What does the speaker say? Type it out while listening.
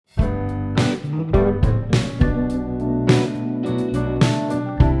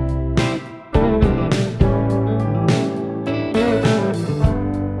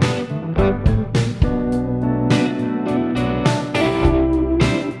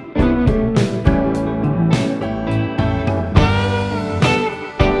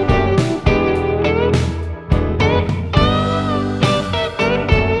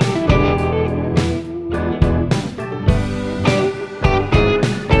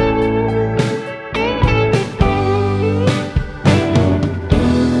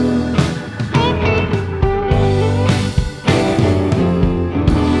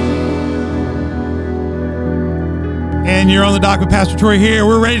On the Dock with Pastor Troy here.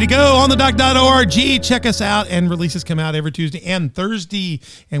 We're ready to go. OnTheDock.org. Check us out. And releases come out every Tuesday and Thursday.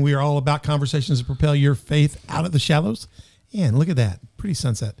 And we are all about conversations that propel your faith out of the shallows. And look at that. Pretty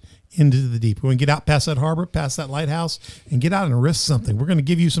sunset. Into the deep. We're going to get out past that harbor, past that lighthouse, and get out and risk something. We're going to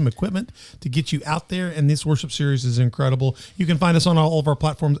give you some equipment to get you out there, and this worship series is incredible. You can find us on all of our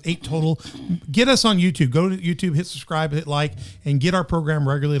platforms, 8 total. Get us on YouTube. Go to YouTube, hit subscribe, hit like, and get our program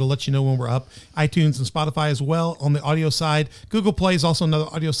regularly to let you know when we're up. iTunes and Spotify as well on the audio side. Google Play is also another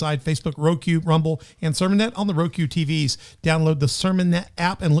audio side. Facebook, Roku, Rumble, and SermonNet on the Roku TVs. Download the SermonNet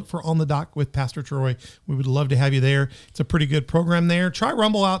app and look for On the Dock with Pastor Troy. We would love to have you there. It's a pretty good program there. Try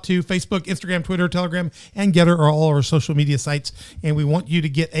Rumble out too. Facebook, Instagram, Twitter, Telegram, and Getter are all our social media sites. And we want you to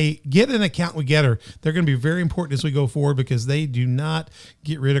get an account with Getter. They're going to be very important as we go forward because they do not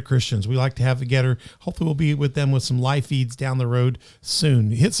get rid of Christians. We like to have the Getter. Hopefully we'll be with them with some live feeds down the road soon.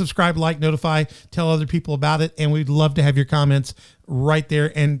 Hit subscribe, like, notify, tell other people about it. And we'd love to have your comments right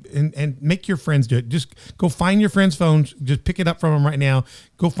there and make your friends do it. Just go find your friends' phones. Just pick it up from them right now.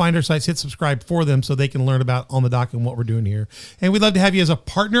 Go find our sites, hit subscribe for them so they can learn about On the Dock and what we're doing here. And we'd love to have you as a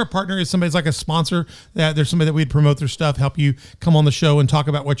partner. A partner is somebody's like a sponsor. That there's somebody that we'd promote their stuff, help you come on the show and talk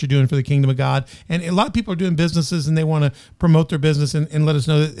about what you're doing for the kingdom of God. And a lot of people are doing businesses and they want to promote their business and let us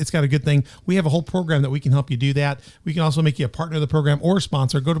know that it's got a good thing. We have a whole program that we can help you do that. We can also make you a partner of the program or a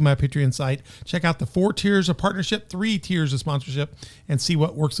sponsor. Go to my Patreon site. Check out the 4 tiers of partnership, 3 tiers of sponsorship, and see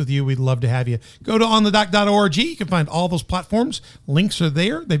what works with you. We'd love to have you. Go to onthedock.org. You can find all those platforms. Links are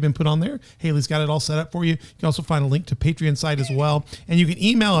there. They've been put on there. Haley's got it all set up for you. You can also find a link to Patreon site as well. And you can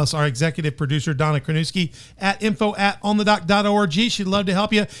email us, our executive producer, Donna Kranuski, at info@onthedock.org. She'd love to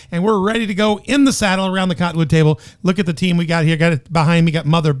help you. And we're ready to go in the saddle around the Cottonwood table. Look at the team we got here. Got it behind me. Got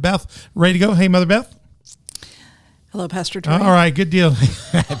Mother Beth ready to go. Hey, Mother Beth. Hello, Pastor Troy. All right, good deal.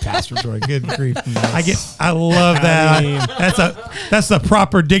 Pastor Troy, good grief. I love that. That's the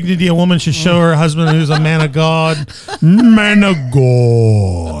proper dignity a woman should show her husband who's a man of God. Man of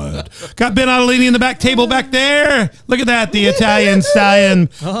God. Got Ben Adelini in the back table back there. Look at that, the Italian stallion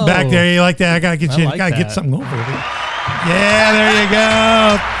back there. You like that? I gotta get you. Get something going for you. Yeah, there you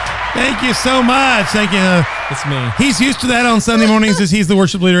go. Thank you so much. Thank you. It's me. He's used to that on Sunday mornings as he's the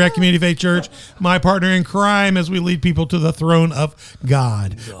worship leader at Community Faith Church, my partner in crime as we lead people to the throne of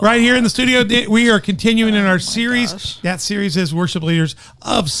God. Right here in the studio, we are continuing in our series. Gosh. That series is Worship Leaders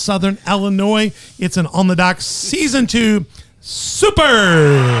of Southern Illinois. It's an On the Dock Season 2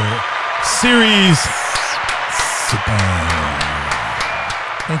 Super Series. Super.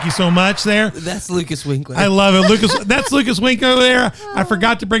 Thank you so much there. That's Lucas Winkler. I love it. That's Lucas Winkler there. I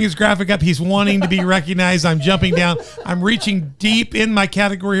forgot to bring his graphic up. He's wanting to be recognized. I'm jumping down. I'm reaching deep in my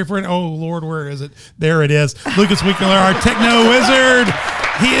category here for an, oh, Lord, where is it? There it is. Lucas Winkler, our techno wizard.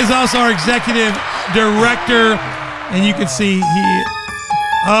 He is also our executive director. And you can see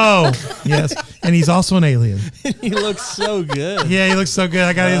yes. And he's also an alien. He looks so good. Yeah, he looks so good.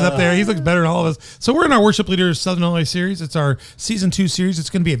 I got his up there. He looks better than all of us. So we're in our Worship Leaders Southern Illinois series. It's our Season 2 series. It's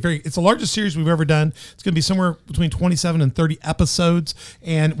going to be it's the largest series we've ever done. It's going to be somewhere between 27 and 30 episodes.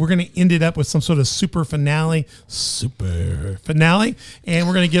 And we're going to end it up with some sort of super finale. And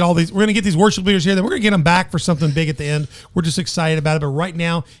we're going to get we're going to get these worship leaders here. Then we're going to get them back for something big at the end. We're just excited about it. But right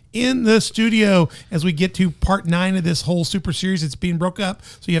now in the studio, as we get to part 9 of this whole super series, it's being broke up.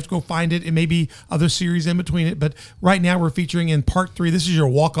 So you have to go find it. It may be other series in between it, but right now we're featuring in part 3. This is your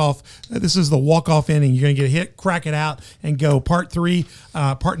walk-off. This is the walk-off inning. You're going to get a hit, crack it out, and go. Part 3,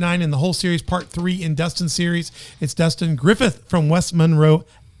 part 9 in the whole series, part 3 in Dustin's series. It's Dustin Griffith from West Monroe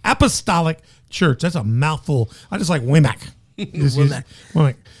Apostolic Church. That's a mouthful. I just like WMAC.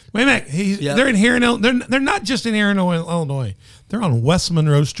 WMAC. They're in Heron. They're not just in Heron, Illinois. They're on West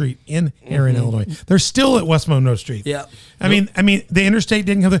Monroe Street in Heron, Illinois. They're still at West Monroe Street. Yeah. I mean, the interstate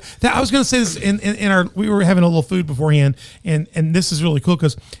didn't come there. I was going to say this in our. We were having a little food beforehand, and this is really cool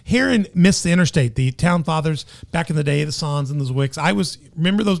because Heron missed the interstate. The town fathers back in the day, the Sons and the Zwicks.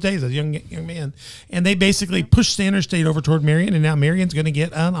 Remember those days as a young man, and they basically pushed the interstate over toward Marion, and now Marion's going to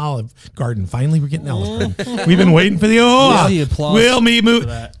get an Olive Garden. Finally, we're getting Olive Garden. We've been waiting for the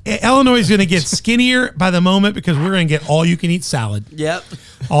Illinois is going to get skinnier by the moment because we're going to get all you can eat salad. Yep.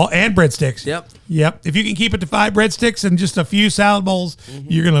 And breadsticks. Yep. If you can keep it to 5 breadsticks and just a few salad bowls,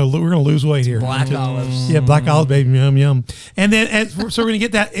 we're gonna lose weight here. Black olives. Yeah, black olives, baby, yum yum. And then so we're gonna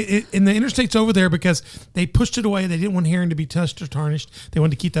get that. And the interstate's over there because they pushed it away. They didn't want Heron to be touched or tarnished. They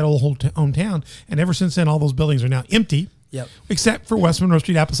wanted to keep that old hometown. And ever since then, all those buildings are now empty. Yep. Except for West Monroe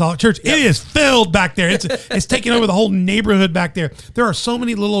Street Apostolic Church. Yep. It is filled back there. It's taking over the whole neighborhood back there. There are so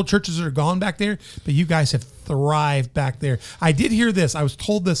many little old churches that are gone back there, but you guys have thrived back there. I did hear this. I was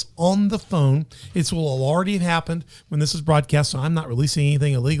told this on the phone. It will already have happened when this is broadcast, so I'm not releasing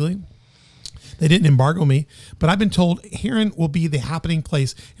anything illegally. They didn't embargo me, but I've been told Heron will be the happening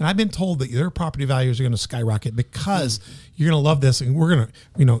place, and I've been told that their property values are going to skyrocket because you're going to love this, and we're going to,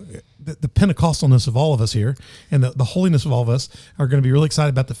 the Pentecostalness of all of us here and the holiness of all of us are going to be really excited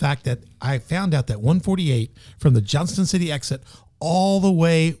about the fact that I found out that 148 from the Johnston City exit all the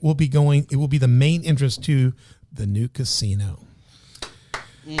way it will be the main entrance to the new casino.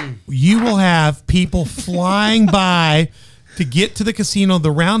 You will have people flying by to get to the casino.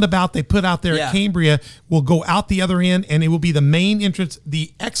 The roundabout they put out there at Cambria will go out the other end, and it will be the main entrance.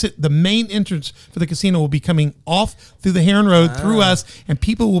 The main entrance for the casino will be coming off through the Heron Road through us, and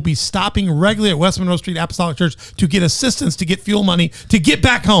people will be stopping regularly at West Monroe Street Apostolic Church to get assistance, to get fuel money, to get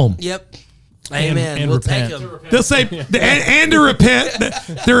back home. Yep. Amen. And we'll repent. take them. They'll say, and to repent,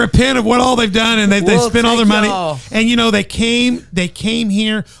 to repent of what all they've done, and they spent all their money. Y'all. And they came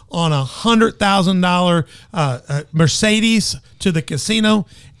here on $100,000 Mercedes to the casino,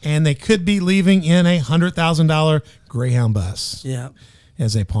 and they could be leaving in a $100,000 Greyhound bus. Yeah.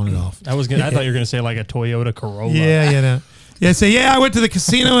 As they pawn it off. I thought you were going to say like a Toyota Corolla. Yeah. I went to the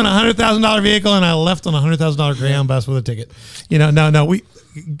casino in a $100,000 vehicle, and I left on a $100,000 Greyhound bus with a ticket.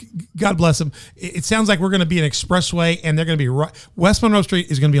 God bless them. It sounds like we're going to be an expressway, and they're going to be right. West Monroe Street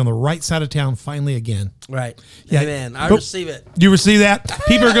is going to be on the right side of town finally again. Right. Yeah. Amen. I receive it. You receive that?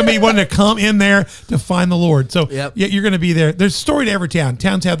 People are going to be wanting to come in there to find the Lord. So you're going to be there. There's a story to every town.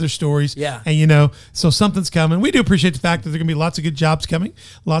 Towns have their stories. Yeah. And so something's coming. We do appreciate the fact that there are going to be lots of good jobs coming.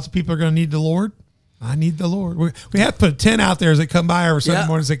 Lots of people are going to need the Lord. I need the Lord. We have to put a tent out there as they come by every Sunday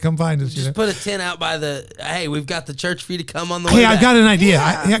morning as they come find us. Just put a tent out by hey, we've got the church for you to come on the way Hey, back. I've got an idea.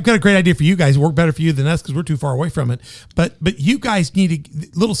 I've got a great idea for you guys. It work better for you than us because we're too far away from it. But you guys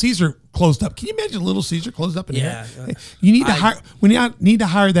need Little Caesar closed up. Can you imagine Little Caesar closed up in here? You need to hire. We need to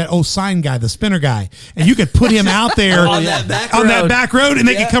hire that old sign guy, the spinner guy, and you could put him out there on that back road, and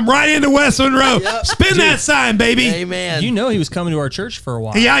they could come right into West Monroe. Spin that sign, baby. Amen. You know he was coming to our church for a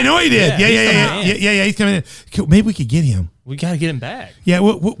while. Yeah, I know he did. Yeah. He's coming in. Maybe we could get him. We got to get him back. Yeah,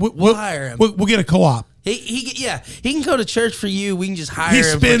 we'll hire him. We'll get a co-op. He can go to church for you. We can just hire him.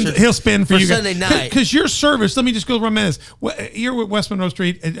 He'll spend for you Sunday night. Because your service. Let me just go run minutes. You're with West Monroe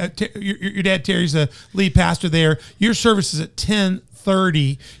Street. Your dad Terry's the lead pastor there. Your service is at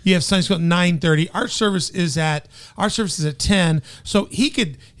 10:30. You have Sunday school at 9:30. Our service is at 10. So he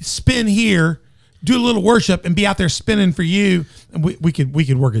could spin here, do a little worship, and be out there spinning for you, and we could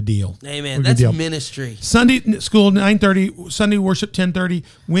work a deal. Amen. That's ministry. Sunday school 9:30, Sunday worship 10:30,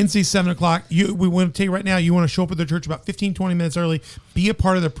 Wednesday 7:00. We want to tell you right now, you want to show up at the church about 15-20 minutes early. Be a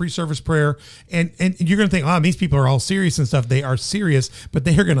part of the pre-service prayer, and you're going to think, these people are all serious and stuff. They are serious, but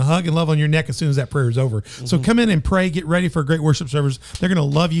they are going to hug and love on your neck as soon as that prayer is over. Mm-hmm. So come in and pray. Get ready for a great worship service. They're going to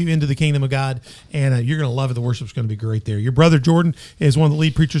love you into the kingdom of God, and you're going to love it. The worship's going to be great there. Your brother Jordan is one of the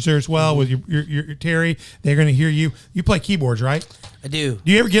lead preachers there as well. With your Terry, they're going to hear you. You play keyboards, right? I do.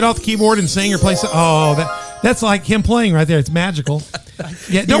 Do you ever get off the keyboard and sing or play? That's like him playing right there. It's magical.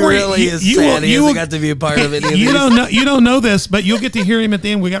 Yeah, don't worry. Really is sad. He hasn't got to be a part of it. You don't know this, but you'll get to hear him at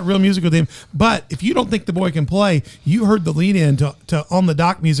the end. We got real music with him. But if you don't think the boy can play, you heard the lead in to On the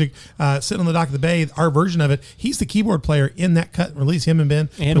Dock music, sitting on the dock of the bay. Our version of it. He's the keyboard player in that cut and release. Him and Ben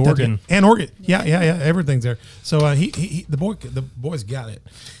and organ. Yeah. Everything's there. So the boy's got it.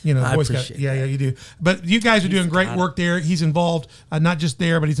 The boy's got it. Yeah, you do. But you guys are doing great work there. He's involved. Not just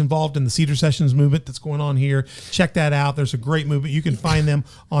there, but he's involved in the Cedar Sessions movement that's going on here. Check that out. There's a great movement. You can find them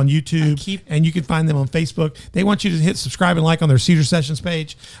on YouTube and you can find them on Facebook. They want you to hit subscribe and like on their Cedar Sessions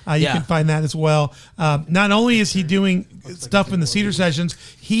page. You can find that as well. Not only is he doing stuff in the Cedar Sessions,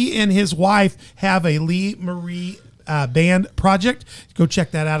 he and his wife have a Lee Marie band project. Go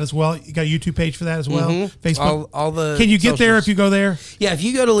check that out as well. You got a YouTube page for that as well. Facebook. All the Can you get socials. there if you go there? Yeah, if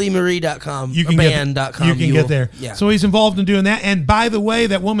you go to leemarie.com, you can band.com, you can get there. Yeah. So he's involved in doing that. And by the way,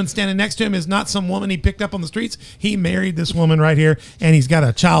 that woman standing next to him is not some woman he picked up on the streets. He married this woman right here, and he's got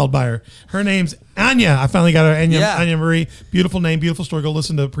a child by her. Her name's Anya. I finally got her. Anya Marie. Beautiful name, beautiful story. Go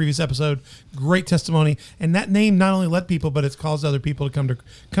listen to the previous episode. Great testimony. And that name not only led people, but it's caused other people to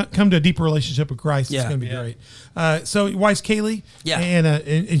come to a deeper relationship with Christ. It's going to be great. So your wife's Kaylee. Yeah.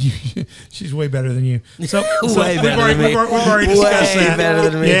 And she's way better than you. So Way better than me. We've already discussed Way that. better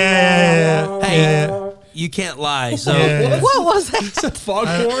than me. Yeah. Hey, You can't lie. So Yeah. What was that?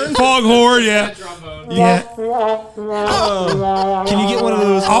 Foghorn? Foghorn, yeah. Yeah. Can you get one of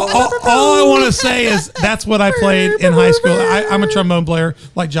those? All I want to say is that's what I played in high school. I'm a trombone player,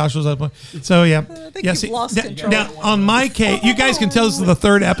 like Josh was up. So yeah, think yeah. you've lost control. Now on my case, you guys can tell this is the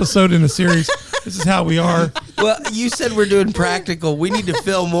third episode in the series. This is how we are. well, you said we're doing practical. We need to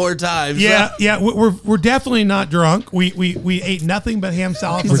fill more times. Yeah, yeah. We're definitely not drunk. We ate nothing but ham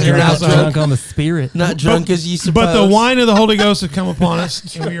salad. We're for not dinner. drunk on the spirit. Not drunk as you suppose. But the wine of the Holy Ghost has come upon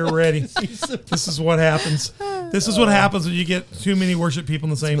us, and we are ready. This is what happens. This is what happens when you get too many worship people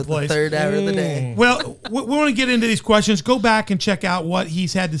in the same the place. third hour of the day. Well, we want to get into these questions. Go back and check out what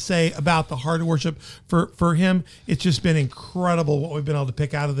he's had to say about the heart of worship. For him, it's just been incredible what we've been able to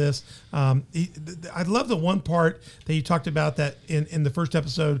pick out of this. I love the one part that you talked about that in the first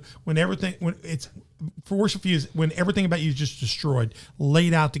episode when it's for worship views when everything about you is just destroyed,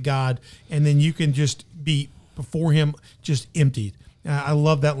 laid out to God, and then you can just be before Him, just emptied. I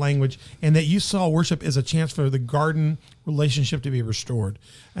love that language, and that you saw worship as a chance for the garden relationship to be restored.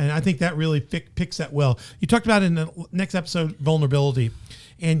 And I think that really picks that well. You talked about in the next episode, vulnerability,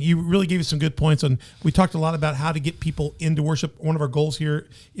 and you really gave us some good points on, we talked a lot about how to get people into worship. One of our goals here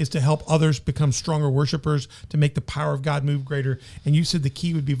is to help others become stronger worshipers, to make the power of God move greater. And you said the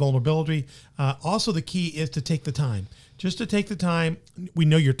key would be vulnerability. Also, the key is to take the time. Just to take the time. We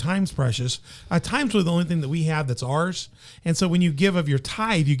know your time's precious. Time's really the only thing that we have that's ours. And so when you give of your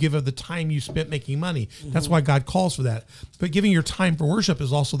tithe, you give of the time you spent making money. That's why God calls for that. But giving your time for worship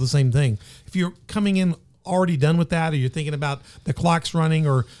is also the same thing. If you're coming in already done with that, or you're thinking about the clock's running,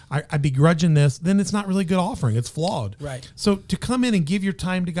 or I begrudging this, then it's not really a good offering. It's flawed. Right. So to come in and give your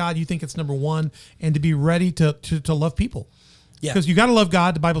time to God, you think it's number one, and to be ready to love people. Yeah. Because you got to love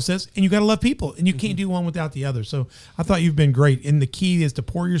God, the Bible says, and you got to love people, and you can't do one without the other. So I thought you've been great. And the key is to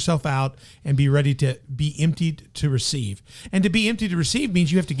pour yourself out and be ready to be emptied to receive. And to be empty to receive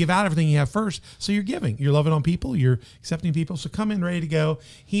means you have to give out everything you have first. So you're giving. You're loving on people. You're accepting people. So come in ready to go.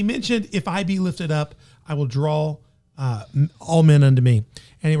 He mentioned, if I be lifted up, I will draw all men unto me.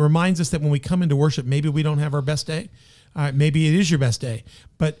 And it reminds us that when we come into worship, maybe we don't have our best day. Maybe it is your best day,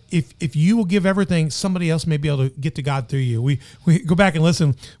 but if you will give everything, somebody else may be able to get to God through you. We go back and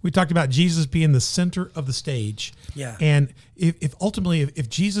listen. We talked about Jesus being the center of the stage. Yeah. And if ultimately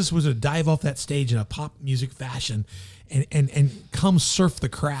Jesus was to dive off that stage in a pop music fashion and come surf the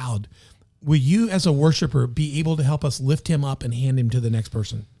crowd, will you as a worshiper be able to help us lift him up and hand him to the next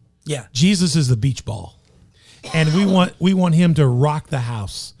person? Yeah. Jesus is the beach ball. And we want him to rock the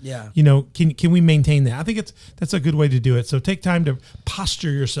house. Yeah. You know, can we maintain that? I think that's a good way to do it. So take time to posture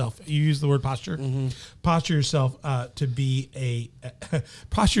yourself. You use the word posture. Mm-hmm. Posture yourself to be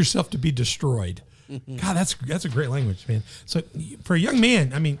posture yourself to be destroyed. Mm-hmm. God, that's a great language, man. So for a young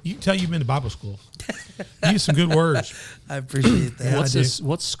man, I mean, you can tell you've been to Bible school. You use some good words. I appreciate that. Yeah,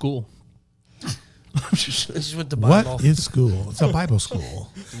 What's school? I just went to Bible. What is school? It's a Bible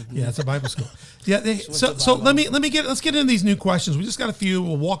school. Yeah, it's a Bible school. Yeah. So let's get into these new questions. We just got a few.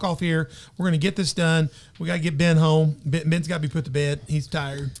 We'll walk off here. We're gonna get this done. We gotta get Ben home. Ben's got to be put to bed. He's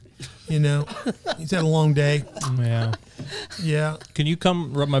tired. You know, he's had a long day. Yeah. Yeah. Can you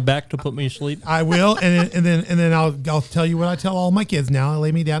come rub my back to put me to sleep? I will, and then I'll tell you what I tell all my kids now. I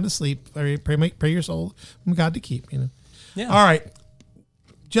lay me down to sleep. Pray your soul from God to keep. You know. Yeah. All right,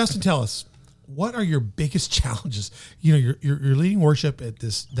 Justin, tell us. What are your biggest challenges? You know, you're leading worship at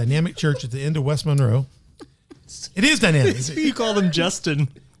this dynamic church at the end of West Monroe. It is dynamic. You called him Justin.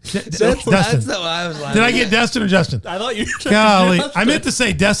 Dustin. That's what I was like. Did I get Dustin or Justin? I thought you were Golly, Justin. I meant to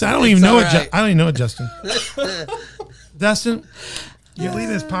say Dustin. I don't even know right. I don't even know it, Justin. Dustin, you're leading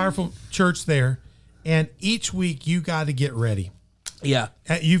this powerful church there, and each week you got to get ready. Yeah.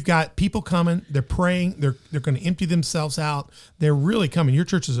 You've got people coming. They're praying. They're going to empty themselves out. They're really coming. Your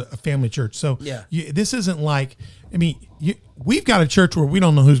church is a family church. So yeah. This isn't like, I mean, we've got a church where we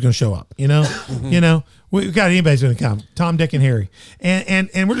don't know who's going to show up, you know? You know, we've got anybody's going to come. Tom, Dick, and Harry.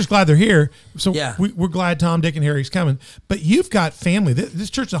 And we're just glad they're here. So yeah. we're glad Tom, Dick, and Harry's coming. But you've got family. This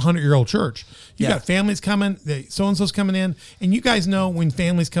church is a 100-year-old church. You've got families coming. So-and-so's coming in. And you guys know when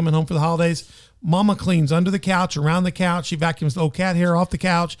families coming home for the holidays, Mama cleans under the couch, around the couch. She vacuums the old cat hair off the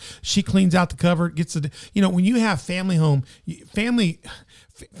couch. She cleans out the cover. Gets the, you know, when you have family home, family's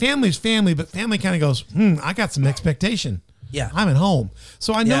family, but family kind of goes, I got some expectation. Yeah. I'm at home.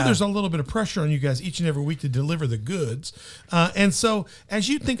 So I know Yeah. there's a little bit of pressure on you guys each and every week to deliver the goods. And so as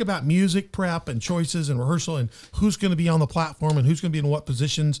you think about music prep and choices and rehearsal and who's going to be on the platform and who's going to be in what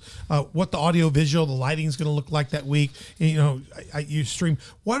positions, what the audio visual, the lighting is going to look like that week, and, you stream,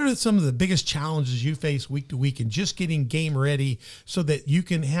 what are some of the biggest challenges you face week to week in just getting game ready so that you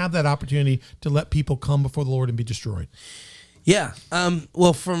can have that opportunity to let people come before the Lord and be destroyed? Yeah.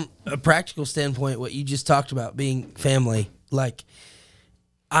 Well, from a practical standpoint, what you just talked about being family, like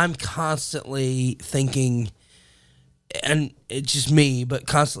I'm constantly thinking, and it's just me, but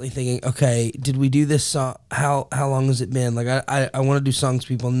constantly thinking, okay, did we do this song? How long has it been? Like I want to do songs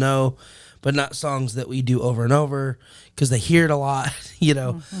people know, but not songs that we do over and over because they hear it a lot,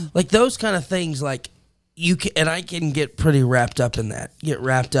 like those kind of things. Like you can, and I can get pretty wrapped up in that.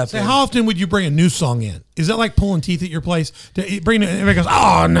 So how often would you bring a new song in? Is that like pulling teeth at your place? Everybody goes,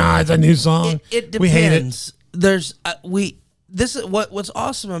 oh no, it's a new song. It depends. We hate it. There's this is what's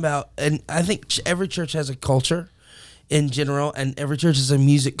awesome about, and I think every church has a culture in general, and every church has a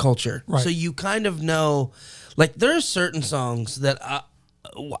music culture. Right. So you kind of know, like there are certain songs that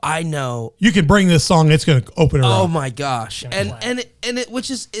I know. You can bring this song, it's going to open it up. Oh my gosh, and it which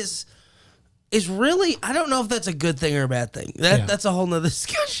is really, I don't know if that's a good thing or a bad thing. That's a whole nother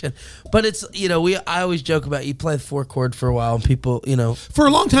discussion. But it's, I always joke about you play the 4-chord for a while and people, For a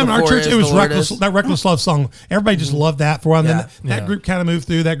long time in our church, it was that Reckless Love song. Everybody just loved that for a while. And then that group kind of moved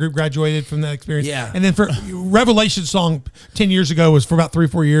through. That group graduated from that experience. Yeah. And then for Revelation song 10 years ago was for about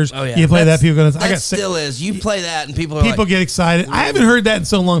 3-4 years. Oh, yeah. You play that, people go, That still is. You play that and people are get excited. I haven't heard that in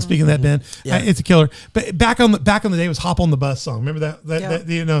so long. Speaking of that, Ben, it's a killer. But back on the day was "Hop on the Bus" song. Remember that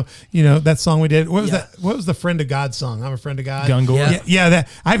that song we did. What was that? What was the "Friend of God" song? I'm a friend of God. Gungor. Yeah. That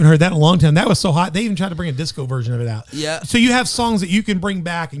I haven't heard that in a long time. That was so hot. They even tried to bring a disco version of it out. Yeah. So you have songs that you can bring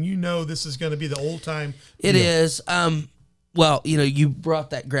back, and this is going to be the old time. It is. Well, you brought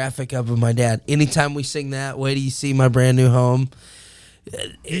that graphic up of my dad. Anytime we sing that, "Wait till you see my brand new home."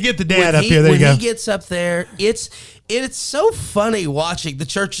 You get the dad up here. There you go. When he gets up there, it's so funny watching the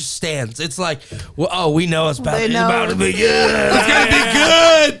church stands. It's like, we know it's about to be good. It's gonna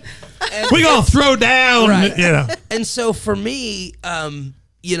be good. We're gonna throw down, right. And so for me,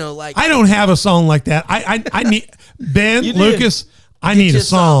 like I don't have a song like that. I need Ben, Lucas. I need a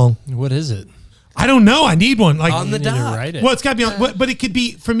song. What is it? I don't know. I need one. Like on the dot. Write it. Well, it's got to be on, but it could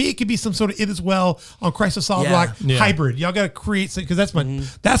be, for me, it could be some sort of "It Is Well" on Christ the Solid Rock hybrid. Y'all got to create something,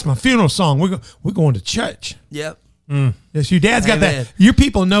 because that's my funeral song. We're going to church. Yep. Yes, your dad's got Amen. that. Your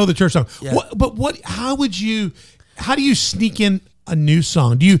people know the church song. Yeah. How do you sneak in a new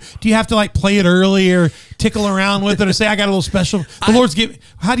song? Do you have to like play it early or tickle around with it or say I got a little special? Lord's giving.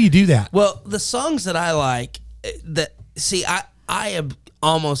 How do you do that? Well, the songs that I like, I am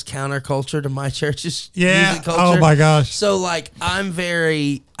almost counterculture to my church's music culture. Oh my gosh. So like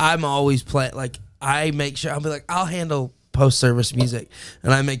I'm always playing, like I make sure I'll be like, I'll handle post-service music,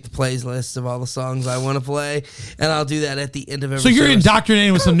 and I make the playlist of all the songs I want to play, and I'll do that at the end of every So you're service.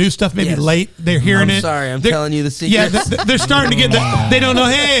 indoctrinating with some new stuff, maybe Yes. late. They're hearing I'm it. sorry, I'm They're- telling you the secret. Yeah, they're starting to get that. They don't know,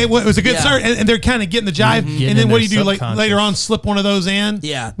 hey, it was a good start, and they're kind of getting the jive. Getting And then in what do their you do later on? subconscious. Slip one of those in?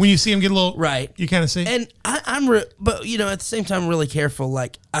 Yeah. When you see them get a little, Right. you kind of see? And but at the same time, really careful.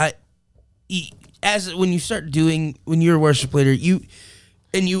 Like when you start doing, when you're a worship leader, you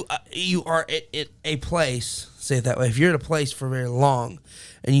are at a place. Say it that way. If you're at a place for very long,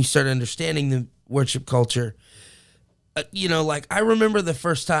 and you start understanding the worship culture, like I remember the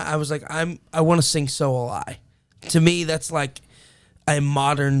first time I was like, I want to sing "So Will I." To me, that's like a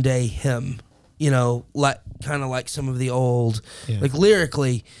modern day hymn. Like kind of like some of the old, like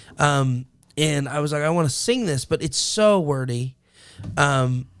lyrically. And I was like, I want to sing this, but it's so wordy.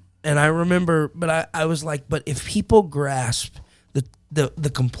 And I remember, but I was like, but if people grasp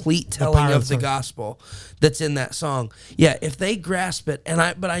the complete telling of the gospel that's in that song, if they grasp it,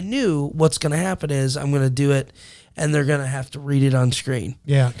 but I knew what's going to happen is I'm going to do it, and they're going to have to read it on screen.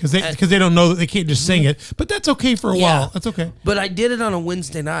 Yeah, because they don't know that they can't just sing it, but that's okay for a while. That's okay. But I did it on a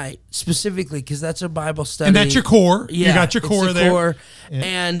Wednesday night specifically because that's a Bible study, And that's your core. Yeah, You got your core it's the there. core. Yeah.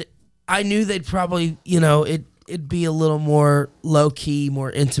 And I knew they'd probably, it'd be a little more low key, more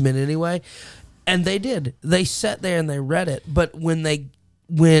intimate anyway. And they did. They sat there and they read it. But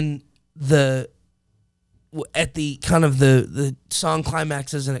at the kind of the song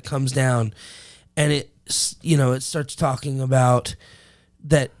climaxes and it comes down, and it starts talking about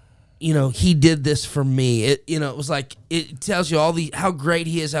that, he did this for me. It was like, it tells you how great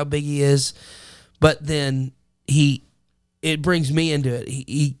he is, how big he is, but then it brings me into it.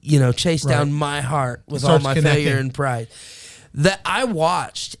 He chased down my heart with all my failure and pride. that I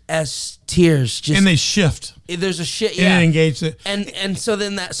watched as tears just And they shift. there's a shit Yeah. And engage it. and so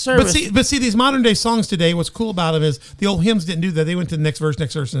then that service But see, these modern day songs today, what's cool about them is the old hymns didn't do that. They went to the next verse,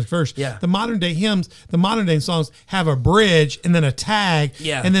 next verse, next verse. Yeah. The modern day hymns, the modern day songs have a bridge and then a tag.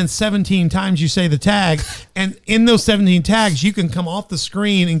 Yeah. And then 17 times you say the tag. And in those 17 tags, you can come off the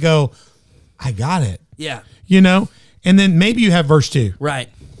screen and go, I got it. yeah. You know? And then maybe you have verse 2. Right.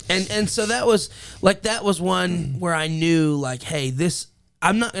 And so that was one where I knew like, hey,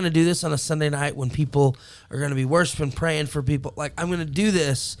 I'm not going to do this on a Sunday night when people are going to be worshiping, praying for people. Like, I'm going to do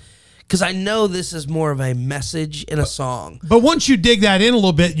this because I know this is more of a message in a song. But once you dig that in a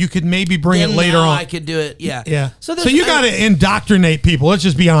little bit, you could maybe bring Then it later now on. I could do it. Yeah. Yeah. So you got to indoctrinate people. Let's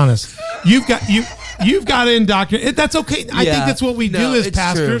just be honest. You've got to indoctrinate. That's okay. I think that's what we do as it's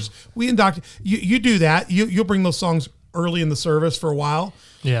pastors. true. We indoctrinate. You do that. You'll bring those songs early in the service for a while.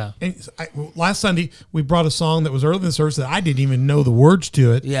 Yeah. And last Sunday, we brought a song that was early in the service that I didn't even know the words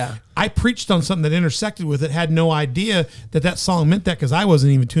to it. Yeah. I preached on something that intersected with it, had no idea that song meant that because I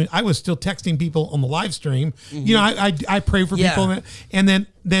wasn't even tuned. I was still texting people on the live stream. Mm-hmm. You know, I pray for people. And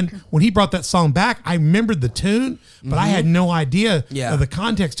then when he brought that song back, I remembered the tune, but I had no idea of the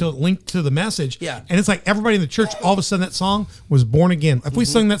context till it linked to the message. Yeah. And it's like everybody in the church, all of a sudden that song was born again. If we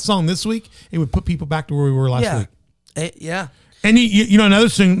sung that song this week, it would put people back to where we were last week. Yeah. And you know, another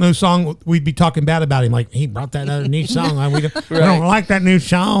new song, we'd be talking bad about him. Like, he brought that other new song. We don't like that new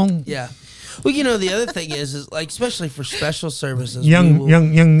song. Yeah. Well, you know, the other thing is like, especially for special services, Young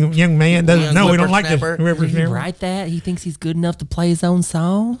man doesn't know. We don't like this. whippersnapper. Did he write that? He thinks he's good enough to play his own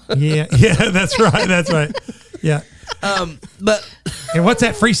song? Yeah, that's right. That's right. Yeah. But And what's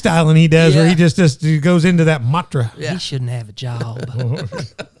that freestyling he does where he just he goes into that mantra? Yeah. He shouldn't have a job.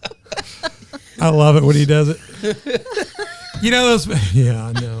 I love it when he does it. You know those? Yeah,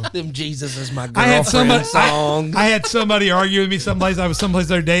 I know. them Jesus is my I had girlfriend somebody. song. I had somebody argue with me someplace. I was someplace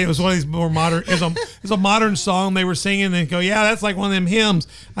the other day. It was one of these more modern. It's a modern song they were singing. And they go, yeah, that's like one of them hymns.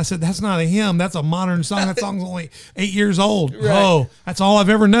 I said, that's not a hymn. That's a modern song. That song's only 8 years old. Right. Oh, that's all I've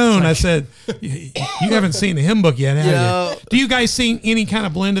ever known. I said, you haven't seen the hymn book yet, have No. you? Do you guys sing any kind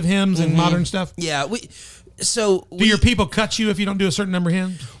of blend of hymns and modern stuff? Yeah, Do your people cut you if you don't do a certain number of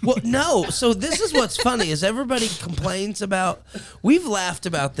hymns? Well, no. So this is what's funny is everybody complains about. We've laughed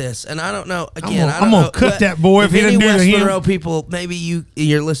about this, and I don't know. Again, I'm gonna cut that boy if he didn't do the West hymn. Monroe people, maybe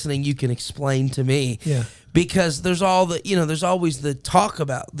you're listening. You can explain to me. Yeah. Because there's there's always the talk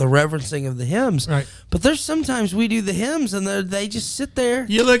about the reverencing of the hymns. Right. But there's sometimes we do the hymns and they just sit there.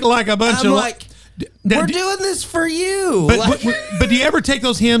 You look like a bunch I'm of like, we're doing this for you. But do you ever take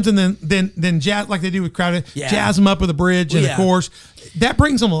those hymns and then jazz like they do with crowded, jazz them up with a bridge and a chorus? That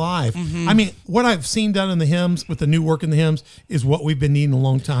brings them alive. I mean, what I've seen done in the hymns with the new work in the hymns is what we've been needing a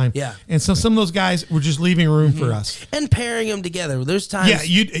long time. Yeah. And so some of those guys were just leaving room for us. And pairing them together. There's times.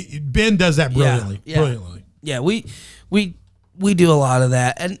 Yeah, Ben does that brilliantly. Yeah. Brilliantly. Yeah, we do a lot of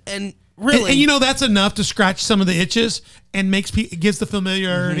that, and really, and you know that's enough to scratch some of the itches and gives the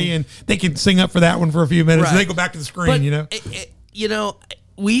familiarity, and they can sing up for that one for a few minutes, and they go back to the screen. But,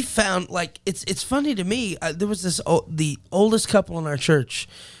 we found like it's funny to me. There was the oldest couple in our church.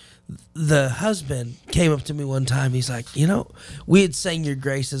 The husband came up to me one time. He's like, we had sang "Your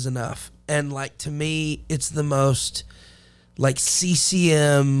Grace Is Enough," and like to me, it's the most like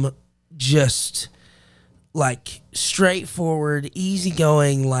CCM, just like straightforward,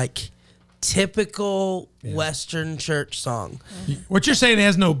 easygoing, like typical Western church song. What you're saying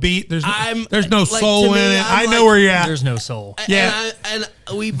has no beat. There's no like, soul to me, in it. I'm I know like- where you're at. There's no soul. Yeah.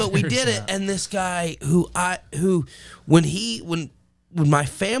 But we did it, and this guy when my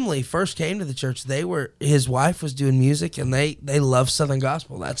family first came to the church, his wife was doing music, and they love Southern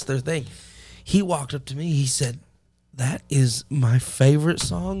gospel. That's their thing. He walked up to me. He said, "That is my favorite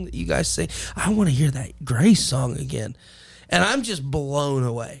song that you guys sing. I want to hear that Grace song again." And I'm just blown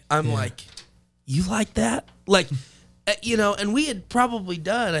away. I'm like, "You like that?" Like, and we had probably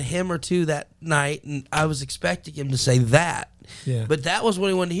done a hymn or two that night, and I was expecting him to say that. Yeah. But that was what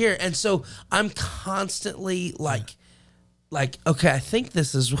he wanted to hear. And so I'm constantly like, okay, I think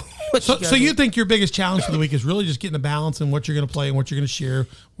this is what So you think your biggest challenge for the week is really just getting a balance in what you're going to play and what you're going to share,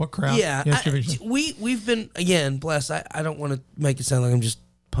 what crowd? Yeah, that's your biggest- we've been, again, blessed. I don't want to make it sound like I'm just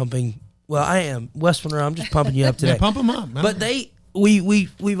pumping. Well, I am. West Monroe, I'm just pumping you up today. Yeah, pump them up. man. But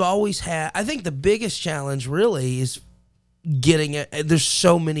we've always had, I think the biggest challenge really is getting it. There's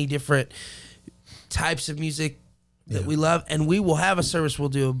so many different types of music that we love, and we will have a service. We'll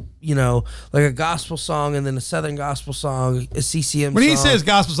do, like a gospel song, and then a Southern gospel song, a CCM when song. he says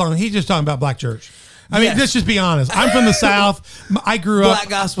gospel song, he's just talking about black church. I mean, Yes. let's just be honest. I'm from the South. I grew up. Black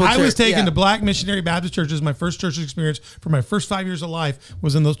gospel I was church, taken yeah. to black missionary Baptist churches. My first church experience for my first 5 years of life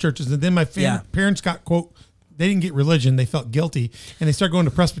was in those churches. And then my Yeah. parents got, quote, they didn't get religion. They felt guilty. And they started going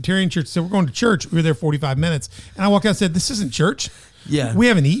to Presbyterian church. So we're going to church. We were there 45 minutes. And I walked out and said, this isn't church. Yeah. We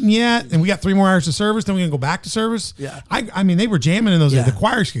haven't eaten yet. And we got 3 more hours of service. Then we're going to go back to service. Yeah. I mean, they were jamming in those days. Yeah. The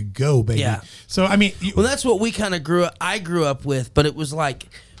choirs could go, baby. Yeah. So, I mean, Well, that's what we kind of I grew up with, but it was like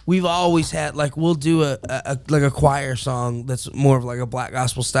we've always had like we'll do a choir song that's more of like a black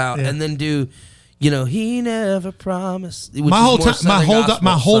gospel style, Yeah. and then do, he never promised. Which my is whole more time, my Southern whole gospel,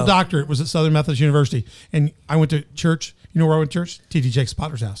 my whole so- doctorate was at Southern Methodist University, and I went to church. You know where I went to church? T.D. Jakes'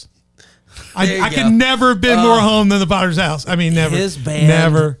 Potter's house. There you I go. could never have been more home than the Potter's house. I mean, never. His band,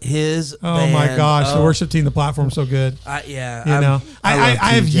 never. his. Oh band, my gosh, the oh, worship team, the platform's so good. yeah, You know, love I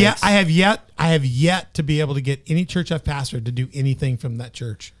have T.D. yet, Jakes. I have yet to be able to get any church I've pastored to do anything from that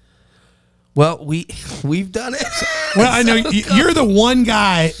church. Well, we've done it. Well, I know you're the one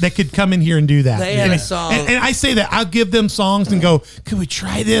guy that could come in here and do that. They had and, a song. and I say that I'll give them songs and go, "Could we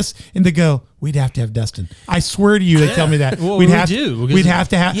try this?" And they go, "We'd have to have Dustin." I swear to you, they tell me that. Well, we'd we have do, To, because- we'd have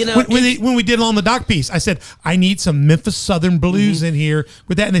to have. You know, when we did it on the doc piece, I said I need some Memphis Southern blues in here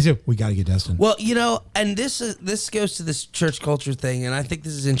with that, and they said we got to get Dustin. Well, and this goes to this church culture thing, and I think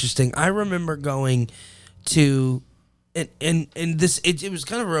this is interesting. I remember going to, and this it was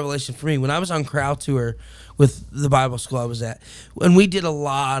kind of a revelation for me when I was on Crowd Tour with the Bible school I was at, and we did a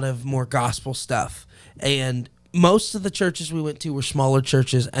lot of more gospel stuff, and most of the churches we went to were smaller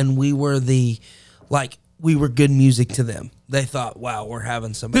churches, and we were we were good music to them. They thought, wow, we're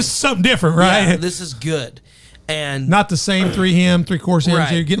having something. This is something different, right? Yeah, this is good, and Not the same 3-course hymns.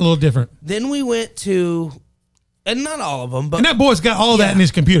 Right. You're getting a little different. then we went to, and not all of them, but And that boy's got all that Yeah. in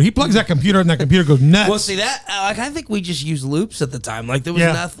his computer. He plugs that computer, and that computer goes nuts. well, see that I think we just used loops at the time. Like there was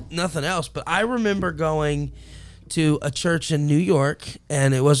Yeah. nothing else. But I remember going to a church in New York,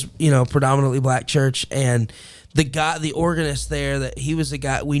 and it was predominantly black church, and the organist there, that he was a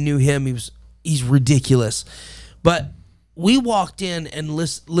guy, we knew him. He's ridiculous, but we walked in and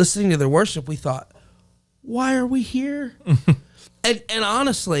listening to their worship, we thought, why are we here? And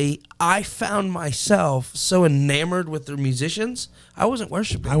honestly, I found myself so enamored with their musicians, I wasn't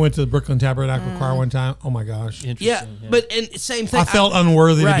worshiping. I went to the Brooklyn Tabernacle Choir one time. Oh my gosh. Yeah, but and same thing. I felt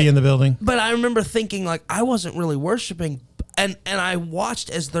unworthy to Right. be in the building. But I remember thinking like I wasn't really worshiping, and I watched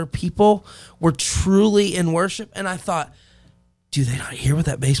as their people were truly in worship, and I thought, do they not hear what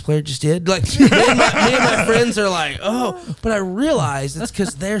that bass player just did? Like me and my friends are like, oh, but I realized it's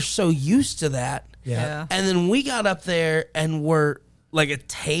because they're so used to that. Yeah. And then we got up there and were like a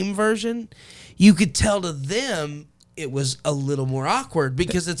tame version. You could tell to them it was a little more awkward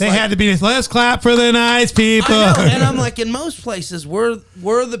because it's They like, had to be, let's clap for the nice people. I know, and I'm like, in most places, we're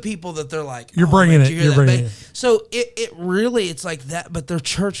the people that they're like, You're "Oh, bringing man, it, did you hear you're that bringing bass?" So it really, it's like that, but their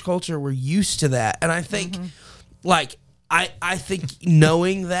church culture, we're used to that, and I think, like, I think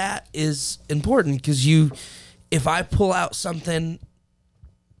knowing that is important because if I pull out something.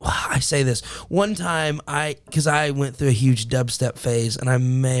 I say this one time because I went through a huge dubstep phase, and I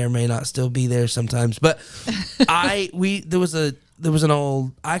may or may not still be there sometimes, but there was an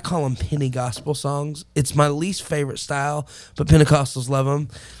old, I call them penny gospel songs. It's my least favorite style, but Pentecostals love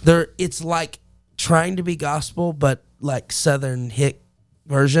them. It's like trying to be gospel, but like Southern hick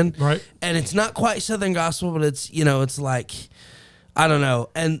version, Right. And it's not quite Southern gospel, but it's it's like, I don't know.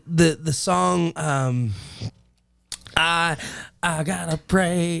 And the song, I gotta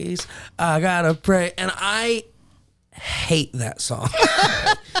praise, I gotta pray, and I hate that song.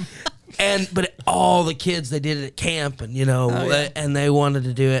 But all the kids, they did it at camp, and and they wanted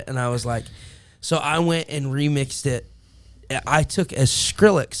to do it, and I was like, so I went and remixed it. I took a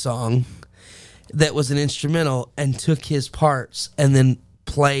Skrillex song that was an instrumental and took his parts and then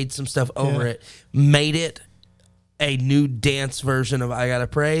played some stuff over it, made it a new dance version of I Gotta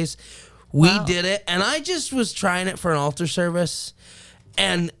Praise. We did it, and I just was trying it for an altar service.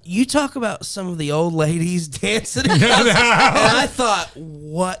 And you talk about some of the old ladies dancing, and I thought,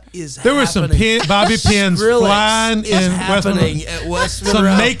 "What is There were some happening?" bobby pins Skrillex flying is in West happening Monroe. at West Some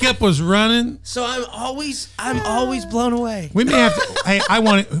Monroe. makeup was running. So I'm always blown away. We may have to. Hey,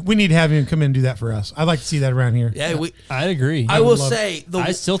 we need to have him come in and do that for us. I'd like to see that around here. Yeah, I agree. I will love say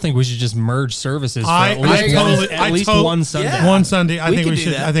I still think we should just merge services for I at least, totally- I totally- one Sunday. Yeah. One Sunday, I We think could we do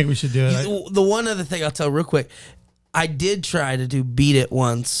should. that. I think we should do it. The one other thing I'll tell real quick, I did try to do Beat It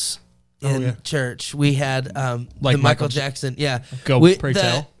once in yeah. church. We had Like the Michael Michael Jackson, yeah. Go, Pray the,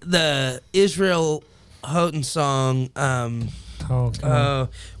 Tell. The Israel Houghton song, Oh, come on.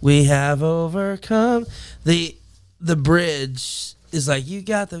 we have overcome. The bridge is like, you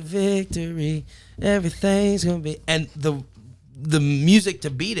got the victory, everything's gonna be, and the music to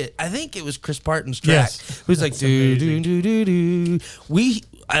beat it, I think it was Chris Parton's track. Yes. It was like do do do do do.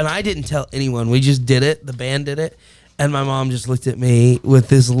 And I didn't tell anyone. We just did it. The band did it. And my mom just looked at me with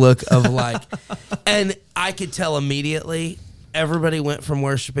this look of like, and I could tell immediately everybody went from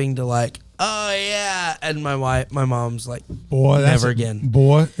worshiping to like, oh yeah. And my mom's like, boy, never again.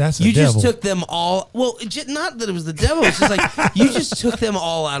 Boy, that's a you devil. just took them all. Well, not that it was the devil. It's just like you just took them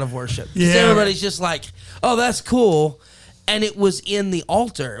all out of worship. 'Cause Yeah. everybody's just like, oh, that's cool. And it was in the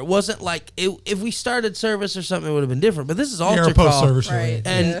altar. It wasn't like if we started service or something, it would have been different. But this is altar You're a call, post-service, Right.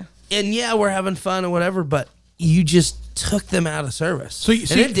 and yeah, we're having fun or whatever. But you just took them out of service. So and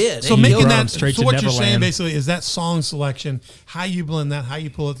it did. So It making killed that. them. straight So to what you're saying Neverland. basically is that song selection, how you blend that, how you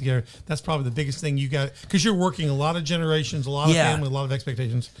pull it together. That's probably the biggest thing you got because you're working a lot of generations, a lot of Yeah. family, a lot of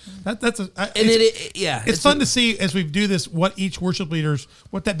expectations. That's a. And it's, it's fun to see as we do this what each worship leaders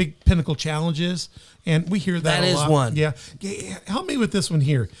what that big pinnacle challenge is, and we hear that That a is lot. one. Yeah. Help me with this one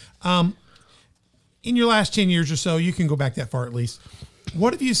here. In your last 10 years or so, you can go back that far at least.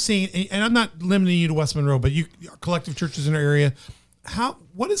 What have you seen? And I'm not limiting you to West Monroe, but you collective churches in our area.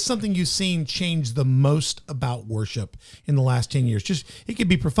 What is something you've seen change the most about worship in the last 10 years? Just it could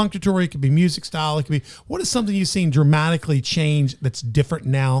be perfunctory, it could be music style, it could be. What is something you've seen dramatically change that's different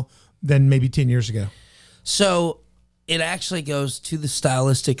now than maybe 10 years ago? So it actually goes to the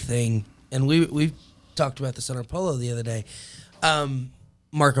stylistic thing, and we talked about this on our Polo the other day.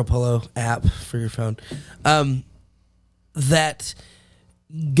 Marco Polo app for your phone. That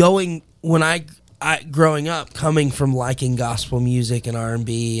going when I growing up, coming from liking gospel music and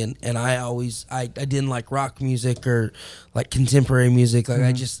R&B, and I didn't like rock music or like contemporary music.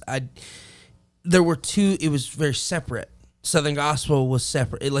 Like there were two. It was very separate. Southern gospel was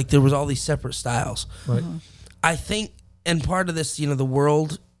separate. Like there was all these separate styles. Right. I think, and part of this, the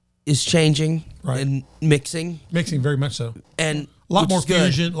world is changing and mixing Very much so. and A lot which more is good.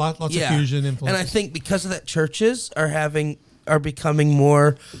 fusion, lots of fusion influence. And I think because of that, churches are becoming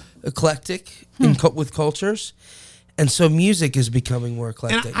more eclectic with cultures, and so music is becoming more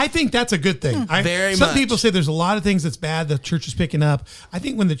eclectic. And I think that's a good thing. Very Some much. people say there's a lot of things that's bad the church is picking up. I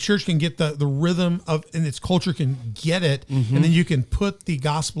think when the church can get the rhythm of and its culture can get it, Mm-hmm. and then you can put the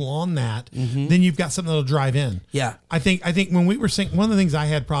gospel on that, then you've got something that'll drive in. Yeah. I think when we were singing, one of the things I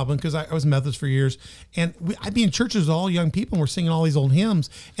had problem because I was Methodist for years, and I'd be in churches with all young people, and we're singing all these old hymns,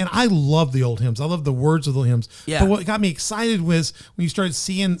 and I love the old hymns. I love the words of the hymns. Yeah. But what got me excited was when you started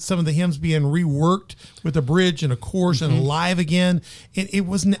seeing some of the hymns being reworked with a bridge and a chorus and live again. It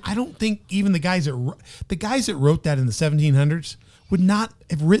wasn't. I don't think even the guys that wrote that in the 1700s would not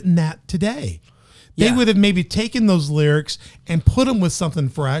have written that today. They Yeah. would have maybe taken those lyrics and put them with something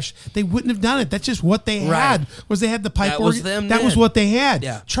fresh. They wouldn't have done it. That's just what they had. They had the pipe That was organ. them That was then. what they had.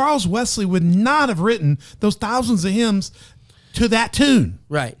 Yeah. Charles Wesley would not have written those thousands of hymns to that tune.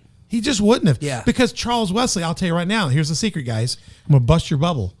 Right. He just wouldn't have. Yeah. Because Charles Wesley, I'll tell you right now, here's the secret, guys. I'm going to bust your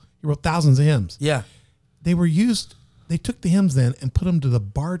bubble. He wrote thousands of hymns. Yeah. They took the hymns then and put them to the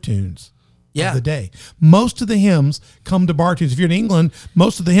bar tunes Yeah. of the day. Most of the hymns come to bar tunes. If you're in England,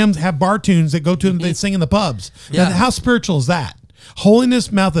 most of the hymns have bar tunes that go to them, they sing in the pubs. Yeah. Now, how spiritual is that?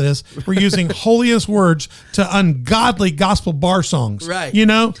 Holiness Methodists were using holiness words to ungodly gospel bar songs. Right.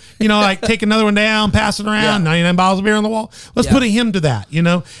 Like take another one down, pass it around, Yeah. 99 bottles of beer on the wall. Let's Yeah. put a hymn to that,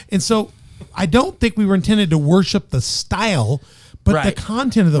 And so I don't think we were intended to worship the style, but the Right.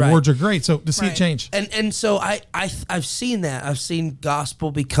 content of the Right. words are great. So to see it Right. change. And so I've seen that. I've seen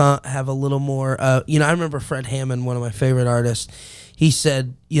gospel have a little more. I remember Fred Hammond, one of my favorite artists. He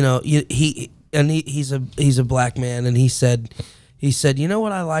said, he's a black man, and he said, you know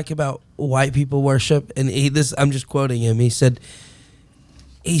what I like about white people worship, and I'm just quoting him. He said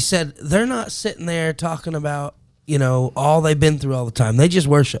they're not sitting there talking about all they've been through all the time. They just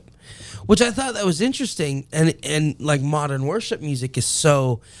worship. Which I thought that was interesting, and like modern worship music is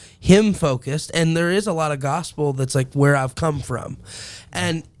so hymn focused, and there is a lot of gospel that's like where I've come from,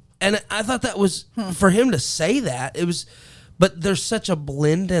 and I thought that was for him to say that it was, but there's such a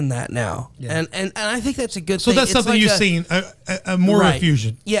blend in that now, and I think that's a good So thing. that's It's something like you've seen, a more Right.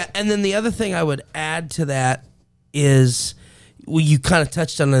 infusion. Yeah, and then the other thing I would add to that is, you kind of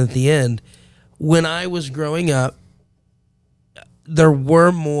touched on it at the end. When I was growing up, there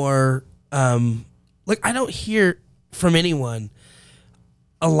were more. I don't hear from anyone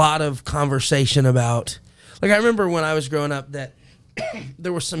a lot of conversation about. Like I remember when I was growing up that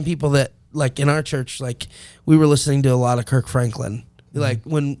there were some people that like in our church, like we were listening to a lot of Kirk Franklin. Like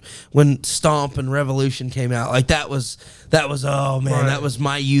when Stomp and Revolution came out, like that was oh man, Right. that was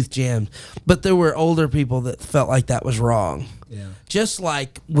my youth jam. But there were older people that felt like that was wrong. Yeah. Just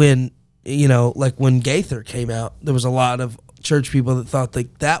like when, like when Gaither came out, there was a lot of church people that thought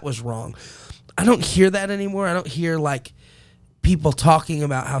that was wrong. I don't hear that anymore. I don't hear like people talking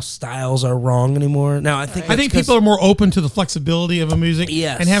about how styles are wrong anymore. Now, I think people are more open to the flexibility of a music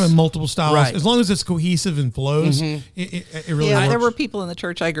and having multiple styles. Right. As long as it's cohesive and flows, it really works. There were people in the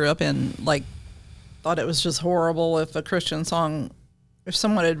church I grew up in, like, thought it was just horrible if a Christian song, if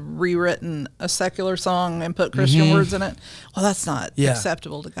someone had rewritten a secular song and put Christian words in it. Well, that's not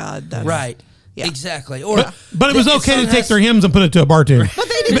acceptable to God. That's, right. Yeah. Exactly. Or but it was okay to take their hymns and put it to a bar tune. But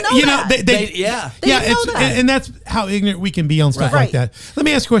they didn't know that. They didn't know that. And that's how ignorant we can be on stuff like that. Let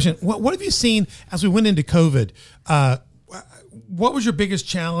me ask you a question. What have you seen as we went into COVID? What was your biggest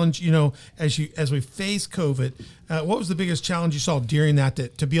challenge? As we faced COVID, what was the biggest challenge you saw during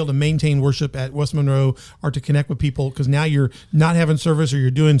that to be able to maintain worship at West Monroe or to connect with people? Because now you're not having service or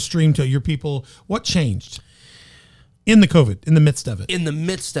you're doing stream to your people. What changed in the midst of it? In the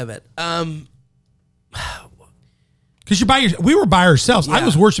midst of it, because we were by ourselves. Yeah. I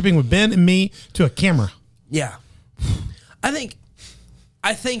was worshiping with Ben and me to a camera. Yeah, I think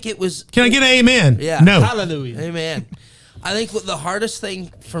it was. Can I get an amen? Yeah. No. Hallelujah. Amen. I think what the hardest thing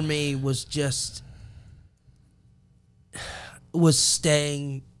for me was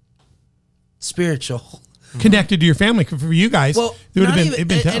staying spiritual, Connected to your family. For you guys, well, it would have not been, even, it'd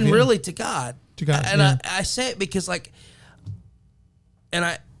been tough. and yeah. really to God. To God, and yeah. I say it because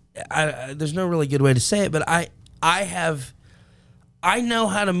there's no really good way to say it, but I know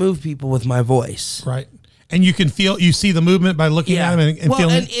how to move people with my voice, Right. And you see the movement by looking at them and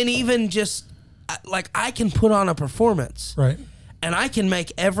feeling. and even just like I can put on a performance, right. and I can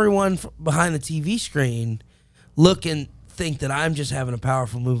make everyone behind the TV screen look and think that I'm just having a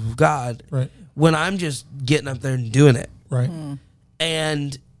powerful move of God, Right. when I'm just getting up there and doing it, Right.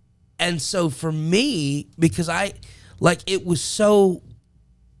 and so for me, because it was so.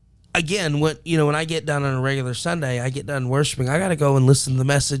 Again, when I get done on a regular Sunday, I get done worshiping. I got to go and listen to the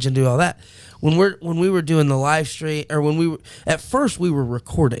message and do all that. When we were doing the live stream, or at first we were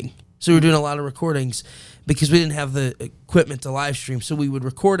recording, so we were doing a lot of recordings because we didn't have the equipment to live stream. So we would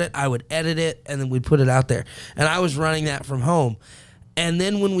record it, I would edit it, and then we'd put it out there. And I was running that from home. And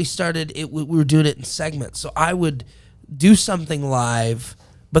then when we started, we were doing it in segments. So I would do something live,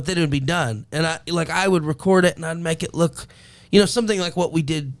 but then it would be done. And I would record it and I'd make it look, something like what we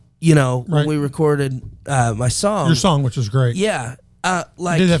did. When we recorded my song. Your song, which was great. Yeah. I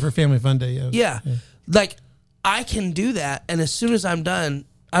did that for Family Fun Day. Yeah. Like, I can do that, and as soon as I'm done,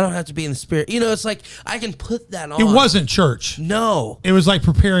 I don't have to be in the spirit. It's like, I can put that on. It wasn't church. No. It was like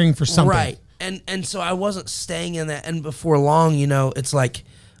preparing for something. Right. And so I wasn't staying in that, and before long, it's like,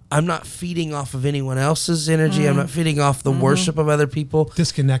 I'm not feeding off of anyone else's energy. I'm not feeding off the worship of other people.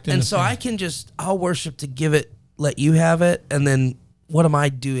 Disconnected. And so I'll worship to give it, let you have it, and then what am I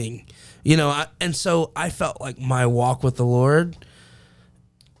doing? And so I felt like my walk with the Lord,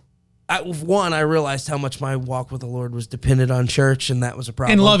 I realized how much my walk with the Lord was dependent on church, and that was a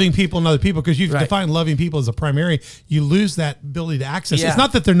problem. And loving people and other people, because you've defined loving people as a primary, you lose that ability to access. Yeah. It's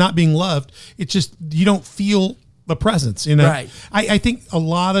not that they're not being loved. It's just you don't feel the presence, Right. I think a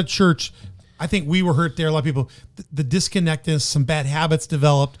lot of church, I think we were hurt there. A lot of people, the disconnectedness, some bad habits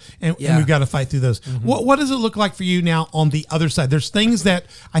developed, and we've got to fight through those. Mm-hmm. What does it look like for you now on the other side? There's things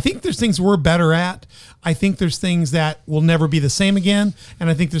we're better at. I think there's things that will never be the same again, and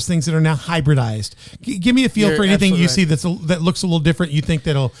I think there's things that are now hybridized. Give me a feel for anything you see that looks a little different. You think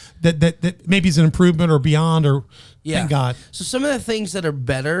that maybe is an improvement or beyond, or thank God. So some of the things that are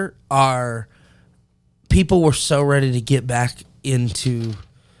better are people were so ready to get back into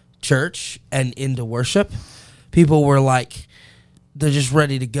church and into worship. People were like, they're just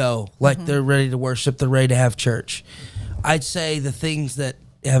ready to go. Like they're ready to worship. They're ready to have church. I'd say the things that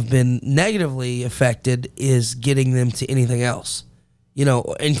have been negatively affected is getting them to anything else,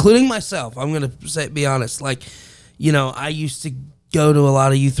 including myself. I'm going to be honest. Like, I used to go to a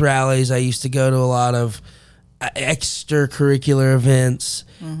lot of youth rallies. I used to go to a lot of extracurricular events.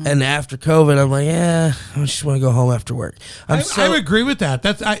 And after COVID, I'm like, I just want to go home after work. I would agree with that.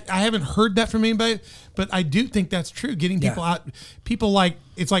 I haven't heard that from anybody, but I do think that's true. Getting people out, people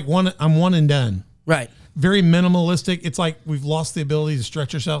it's like I'm one and done. Right. Very minimalistic. It's like we've lost the ability to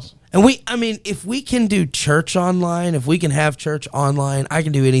stretch ourselves. And if we can do church online, if we can have church online, I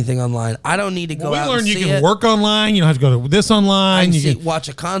can do anything online. I don't need to go out and see it. You can work online. You don't have to go to this online. You can watch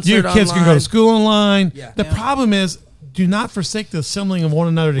a concert your kids online. can go to school online. Yeah. The problem is, do not forsake the assembling of one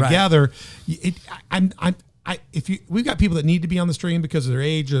another together. We've got people that need to be on the stream because of their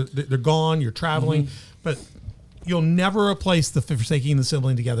age, or they're gone. You're traveling, but you'll never replace the forsaking the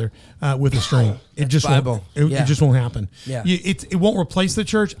assembling together with a stream. It just Bible. won't. It just won't happen. Yeah. It won't replace the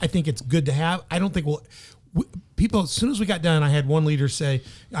church. I think it's good to have. I don't think people, as soon as we got done, I had one leader say,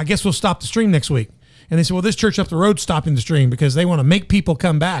 I guess we'll stop the stream next week. And they said, well, this church up the road's stopping the stream because they want to make people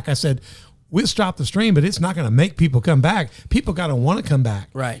come back. I said, we'll stop the stream, but it's not going to make people come back. People got to want to come back.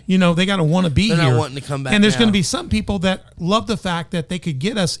 Right. They got to want to be They're here. not wanting to come back And there's now. going to be some people that love the fact that they could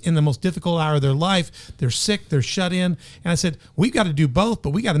get us in the most difficult hour of their life. They're sick. They're shut in. And I said, we've got to do both, but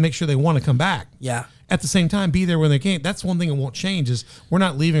we got to make sure they want to come back. Yeah. At the same time, be there when they can. That's one thing that won't change is we're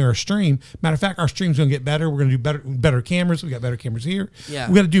not leaving our stream. Matter of fact, our stream's going to get better. We're going to do better cameras. We got better cameras here. Yeah.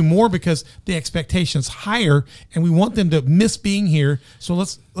 We got to do more because the expectation's higher, and we want them to miss being here. So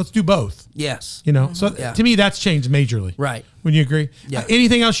let's do both. Yes. So Yeah. to me, that's changed majorly. Right. Wouldn't you agree? Yeah.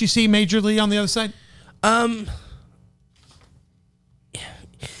 Anything else you see majorly on the other side?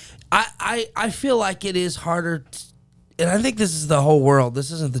 I feel like it is harder, and I think this is the whole world.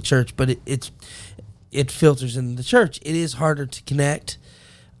 This isn't the church, but it filters in the church. It is harder to connect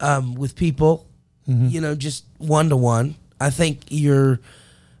with people, just one-to-one. I think you're,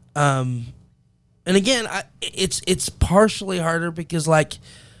 and again, it's partially harder because like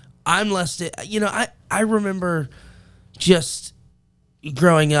I'm less, I remember just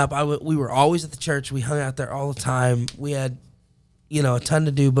growing up, we were always at the church. We hung out there all the time. We had, a ton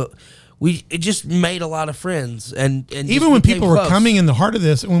to do, but it just made a lot of friends. And Even when people were coming in the heart of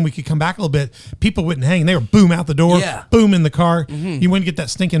this, when we could come back a little bit, people wouldn't hang. They were boom out the door, Yeah. boom in the car. You wouldn't get that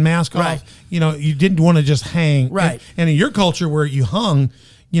stinking mask Right. off. You didn't want to just hang. Right. And in your culture where you hung,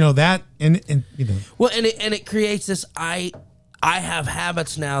 that and Well, and it creates this. I have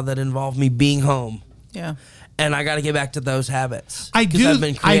habits now that involve me being home. Yeah. And I got to get back to those habits. I 'cause do. I've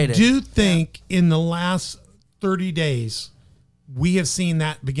been I created. do think in the last 30 days, we have seen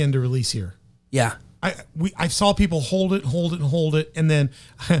that begin to release here. Yeah. I saw people hold it, and then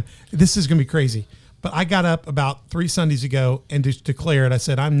this is going to be crazy. But I got up about 3 Sundays ago and just declared. I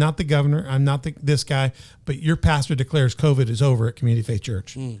said, "I'm not the governor. I'm not this guy. But your pastor declares COVID is over at Community Faith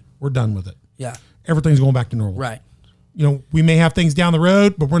Church. We're done with it. Yeah. Everything's going back to normal. Right. We may have things down the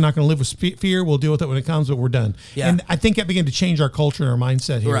road, but we're not going to live with fear. We'll deal with it when it comes, but we're done." Yeah. And I think that began to change our culture and our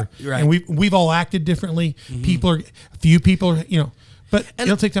mindset here. Right. And we've all acted differently. A few people, but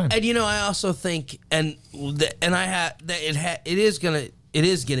it'll take time. And I also think, it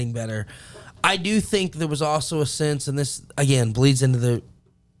is getting better. I do think there was also a sense, and this again bleeds into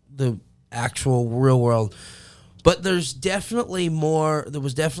the actual real world, but there was definitely more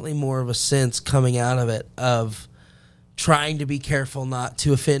of a sense coming out of it of trying to be careful not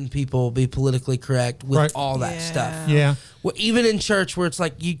to offend people, be politically correct with Right. all that Yeah. stuff. Yeah. Well, even in church where it's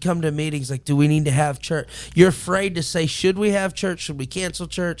like you come to meetings like, do we need to have church? You're afraid to say, should we have church? Should we cancel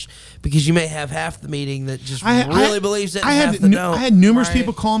church? Because you may have half the meeting that just really believes it and half that don't. I had numerous Right.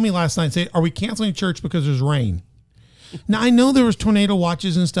 people call me last night and say, "Are we canceling church because there's rain?" Now I know there was tornado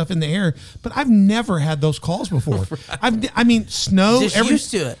watches and stuff in the air, but I've never had those calls before. Snow. Just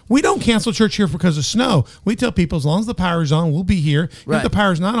used to it. We don't cancel church here because of snow. We tell people as long as the power's on, we'll be here. Right. If the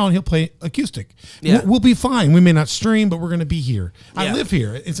power's not on, he'll play acoustic. Yeah. We'll be fine. We may not stream, but we're going to be here. I Yeah. live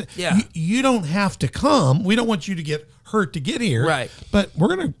here. Yeah. You don't have to come. We don't want you to get hurt to get here. Right. But we're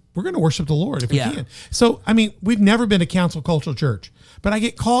gonna worship the Lord if we Yeah. can. So we've never been a council cultural church, but I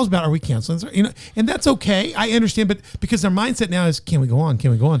get calls about, are we canceling? And that's okay. I understand, but because their mindset now is, can we go on?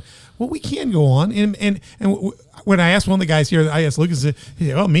 Can we go on? Well, we can go on. And when I asked one of the guys here, I asked Lucas, he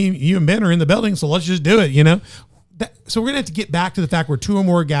said, "Oh, me, you, and Ben are in the building, so let's just do it." So we're gonna have to get back to the fact where 2 or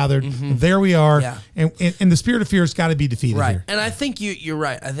more are gathered. There we are, Yeah. and the spirit of fear has got to be defeated Right. here. And I think you're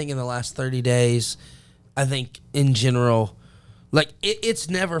right. I think in the last 30 days, I think in general, like it's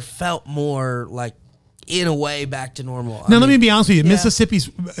never felt more like in a way back to normal. Now, let me be honest with you. Mississippi's,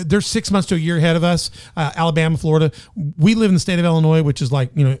 they're 6 months to a year ahead of us. Alabama, Florida. We live in the state of Illinois, which is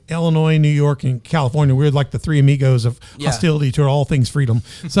like, Illinois, New York, and California. We're like the three amigos of hostility to all things freedom.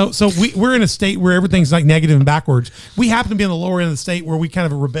 So we're in a state where everything's like negative and backwards. We happen to be in the lower end of the state where we kind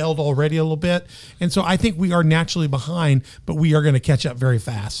of rebelled already a little bit. And so I think we are naturally behind, but we are going to catch up very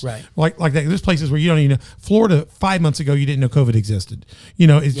fast. Right. Like that. There's places where you don't even know. Florida, 5 months ago, you didn't know COVID existed.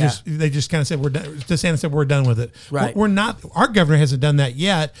 They just kind of said, we're done. DeSantis said, we're done with it. Right. We're not, our governor hasn't done that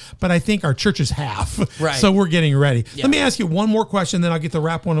yet, but I think our churches have. Right. So we're getting ready. Yeah. Let me ask you one more question, then I'll get the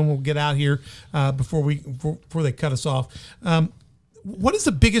wrap one and we'll get out here before they cut us off. What is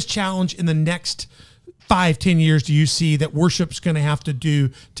the biggest challenge in the next 5-10 years do you see that worship's going to have to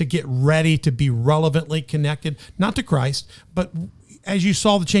do to get ready to be relevantly connected, not to Christ, but as you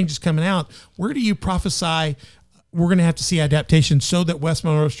saw the changes coming out, where do you prophesy we're going to have to see adaptation so that West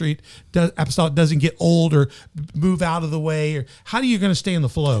Monroe Street Apostolic doesn't get old or move out of the way? Or how are you going to stay in the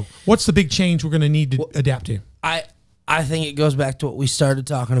flow? What's the big change we're going to need to adapt to? I think it goes back to what we started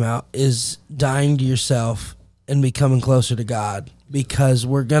talking about, is dying to yourself and becoming closer to God, because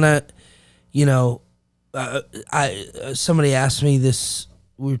we're going to, somebody asked me this,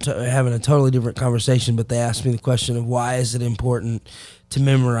 we were having a totally different conversation, but they asked me the question of why is it important to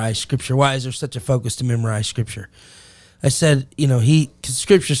memorize Scripture? Why is there such a focus to memorize Scripture? I said, because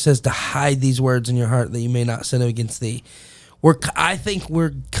Scripture says to hide these words in your heart that you may not sin against thee. I think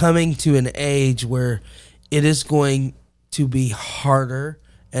we're coming to an age where it is going to be harder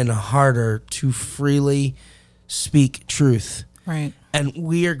and harder to freely speak truth. Right. And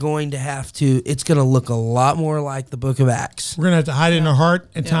we are going to have to, it's going to look a lot more like the book of Acts. We're going to have to hide it in our heart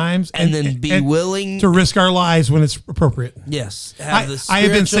at times. And then be willing to risk our lives when it's appropriate. Yes. I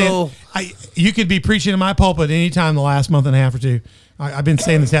have been saying, you could be preaching in my pulpit anytime the last month and a half or two. I've been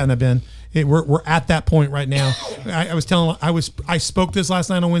saying this, haven't I been? We're at that point right now. I spoke this last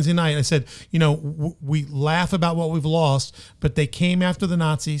night on Wednesday night. I said, we laugh about what we've lost, but they came after the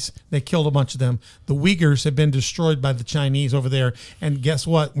Nazis. They killed a bunch of them. The Uyghurs have been destroyed by the Chinese over there. And guess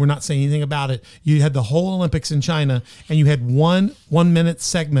what? We're not saying anything about it. You had the whole Olympics in China, and you had one minute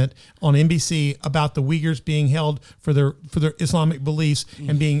segment on NBC about the Uyghurs being held for their Islamic beliefs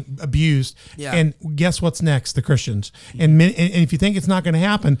and being abused. Yeah. And guess what's next? The Christians. And if you think it's not going to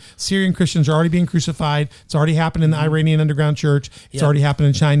happen, Syrian Christians are already being crucified. It's already happened in the Iranian underground church. It's already happened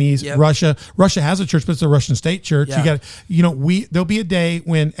in Chinese. Russia has a church, but it's a Russian state church. Yeah. There'll be a day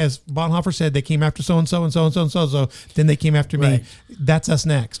when, as Bonhoeffer said, they came after so and so and so and so and so and so. Then they came after me. That's us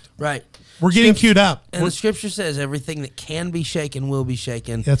next. Right. We're getting queued up. And the Scripture says everything that can be shaken will be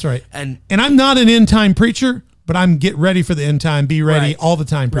shaken. That's right. And I'm not an end time preacher, but I'm get ready for the end time, be ready all the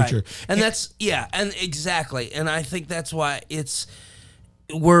time preacher. Right. And that's, and exactly. And I think that's why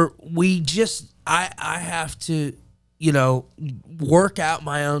I have to, work out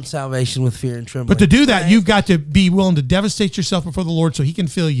my own salvation with fear and trembling. But to do that, you've got to be willing to devastate yourself before the Lord so He can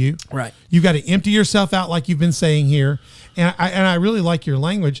fill you. Right. You've got to empty yourself out like you've been saying here. And I really like your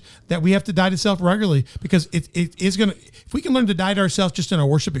language that we have to die to self regularly, because it is going to, if we can learn to die to ourselves just in our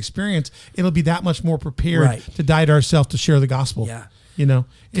worship experience, it'll be that much more prepared to die to ourselves to share the gospel. Yeah.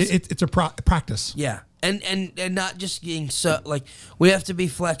 It's a practice. Yeah. And not just being we have to be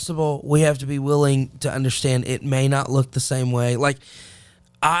flexible. We have to be willing to understand it may not look the same way. Like,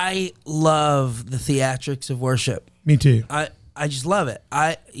 I love the theatrics of worship. Me too. I just love it.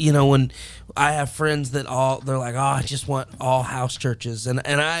 When I have friends that they're like, I just want all house churches.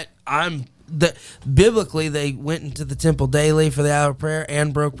 And biblically, they went into the temple daily for the hour of prayer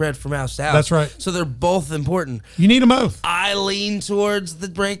and broke bread from house to house. That's right. So they're both important. You need them both. I lean towards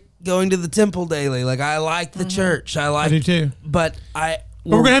going to the temple daily. Like, I like the church. I do too. But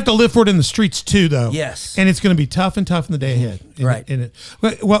we're going to have to live for it in the streets too, though. Yes. And it's going to be tough in the day ahead. Right.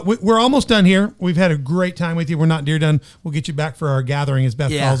 We're almost done here. We've had a great time with you. We're not near done. We'll get you back for our gathering, as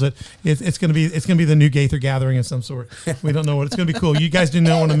Beth calls it. It's going to be the new Gaither gathering of some sort. We don't know what it's going to be. Cool. You guys do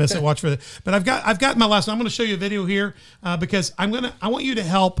not want to miss it. Watch for it. But I've got my last one. I'm going to show you a video here because I want you to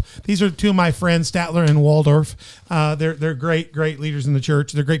help. These are two of my friends, Statler and Waldorf. They're great leaders in the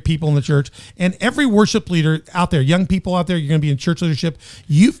church. They're great people in the church. And every worship leader out there, young people out there, you're going to be in church leadership.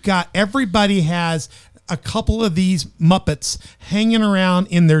 Everybody has a couple of these Muppets hanging around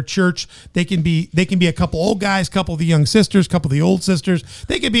in their church. They can be a couple old guys, couple of the young sisters, couple of the old sisters.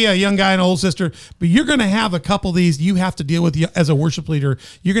 They could be a young guy and an old sister, but you're going to have a couple of these you have to deal with as a worship leader.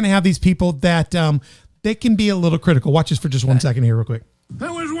 You're going to have these people that they can be a little critical. Watch this for just 1 second here real quick.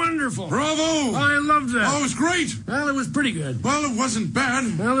 That was wonderful. Bravo! I loved that. Oh, it was great. Well, it was pretty good. Well, it wasn't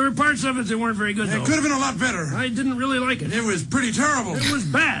bad. Well, there were parts of it that weren't very good, though. It could have been a lot better. I didn't really like it. It was pretty terrible. It was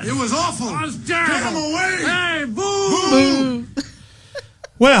bad. It was awful. It was terrible. Get him away! Hey, boo! Boo!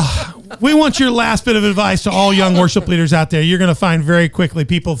 Well, we want your last bit of advice to all young worship leaders out there. You're going to find very quickly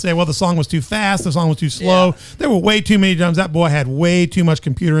people say, well, the song was too fast. The song was too slow. Yeah. There were way too many drums. That boy had way too much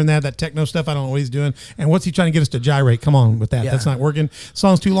computer in that techno stuff. I don't know what he's doing. And what's he trying to get us to gyrate? Come on with that. Yeah. That's not working.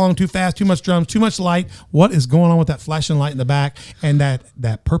 Song's too long, too fast, too much drums, too much light. What is going on with that flashing light in the back? And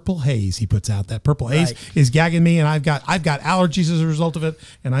that purple haze he puts out, that purple haze is gagging me. And I've got allergies as a result of it.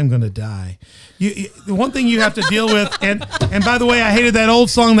 And I'm going to die. The one thing you have to deal with, and by the way, I hated that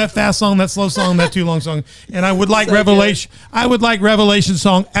old song, that fast song, that slow song, that too long song, and I would like Revelation. I would like Revelation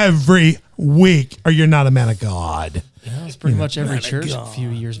song every week, or you're not a man of God. Yeah, that was pretty much every church a few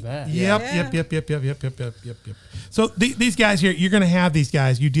years back. Yep. So these guys here, you're going to have these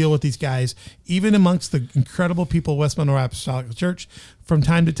guys. You deal with these guys, even amongst the incredible people of West Monroe Apostolic Church. From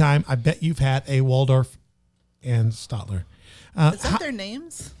time to time, I bet you've had a Waldorf and Stotler. Is that their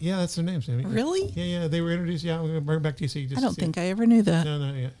names? Yeah, that's their names. Amy. Really? Yeah. They were introduced. Yeah, I'm going to bring it back to you. So you just I don't see think it. I ever knew that.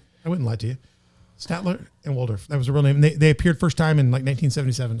 No. Yeah, I wouldn't lie to you. Statler and Waldorf. That was a real name. They appeared first time in like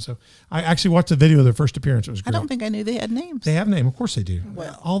 1977. So I actually watched the video of their first appearance. It was great. I don't think I knew they had names. They have a name. Of course they do.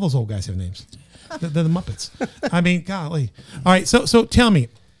 Well. All those old guys have names. They're the Muppets. I mean, golly. All right. So tell me,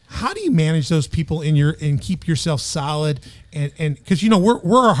 how do you manage those people and keep yourself solid? And because,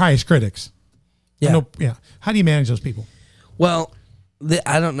 we're our highest critics. Yeah. Yeah. How do you manage those people? Well,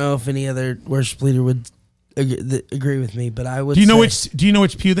 I don't know if any other worship leader would agree with me, but I would. Do you know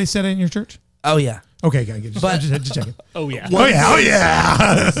which pew they sat in your church? Oh yeah. Okay, just checking. Oh yeah. Oh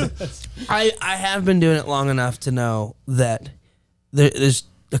yeah. I have been doing it long enough to know that there's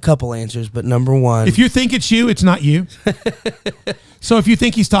a couple answers, but number one, if you think it's you, it's not you. So if you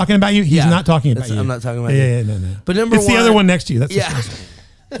think he's talking about you, he's not talking about you. I'm not talking about you. you. No. But number it's one, the other one next to you. That's yeah.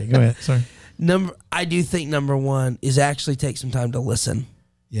 Okay, go ahead. Sorry. I do think number one is actually take some time to listen.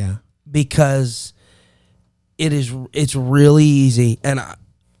 Yeah. Because it's really easy, and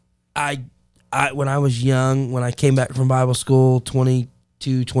I when I was young, when I came back from Bible school,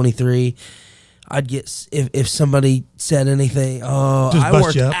 22, 23, I'd get, if somebody said anything, I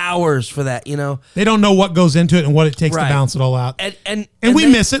worked hours for that, They don't know what goes into it and what it takes to balance it all out. And we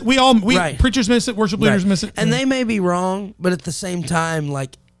miss it. Preachers miss it, worship leaders miss it. And they may be wrong, but at the same time,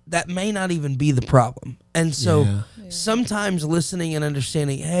 like, that may not even be the problem. And so sometimes listening and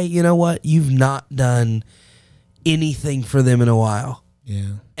understanding, hey, you know what? You've not done anything for them in a while. Yeah.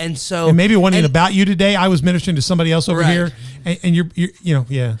 And so, and maybe one about you today, I was ministering to somebody else over here, and you're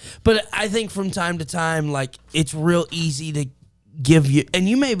yeah. But I think from time to time, like, it's real easy to give you, and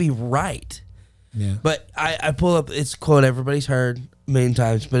you may be right. Yeah. But I pull up, it's a quote everybody's heard a million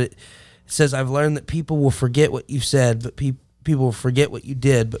times, but it says, I've learned that people will forget what you said, but people will forget what you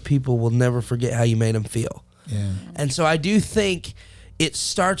did, but people will never forget how you made them feel. Yeah. And so I do think it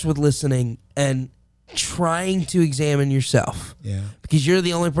starts with listening and trying to examine yourself. Yeah. Because you're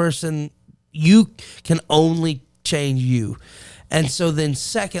the only person, you can only change you. And so then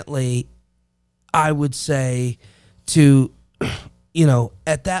secondly, I would say to,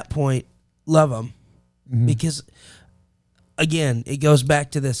 at that point, love them. Mm-hmm. Because again, it goes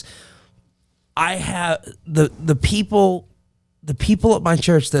back to this. I have the people at my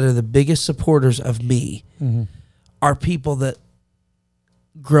church that are the biggest supporters of me are people that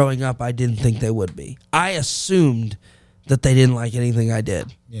growing up I didn't think they would be. I assumed that they didn't like anything I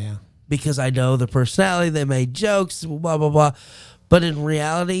did. Yeah. Because I know the personality, they made jokes, blah, blah, blah. But in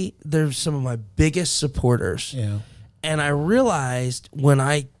reality, they're some of my biggest supporters. Yeah. And I realized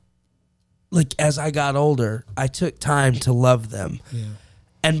as I got older, I took time to love them. Yeah.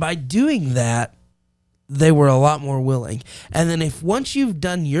 And by doing that, they were a lot more willing. And then once you've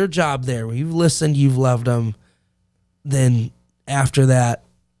done your job there, where you've listened, you've loved them, then after that,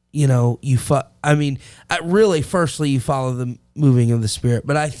 firstly, you follow the moving of the Spirit.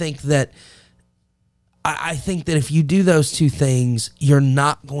 But I think that if you do those two things, you're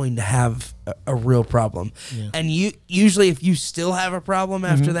not going to have a real problem. Yeah. And usually if you still have a problem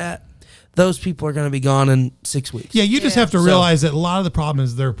after that, those people are going to be gone in 6 weeks. Yeah, you just have to realize that a lot of the problem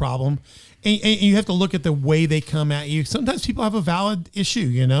is their problem. And you have to look at the way they come at you. Sometimes people have a valid issue,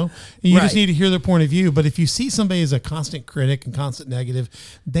 and you just need to hear their point of view. But if you see somebody as a constant critic and constant negative,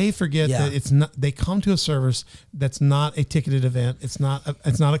 they forget that it's not. They come to a service that's not a ticketed event. It's not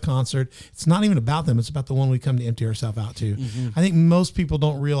a concert. It's not even about them. It's about the one we come to empty ourselves out to. Mm-hmm. I think most people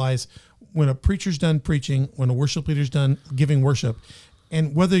don't realize when a preacher's done preaching, when a worship leader's done giving worship,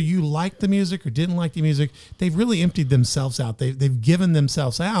 and whether you liked the music or didn't like the music, they've really emptied themselves out. They've given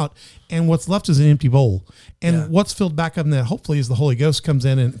themselves out, and what's left is an empty bowl. And what's filled back up in that, hopefully, is the Holy Ghost comes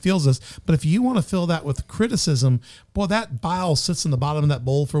in and fills us. But if you want to fill that with criticism, boy, that bile sits in the bottom of that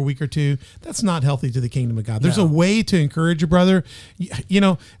bowl for a week or two. That's not healthy to the kingdom of God. There's a way to encourage your brother.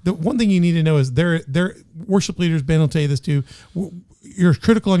 The one thing you need to know is their worship leaders, Ben will tell you this too, you're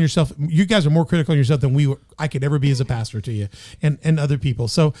critical on yourself. You guys are more critical on yourself than I could ever be as a pastor to you and other people.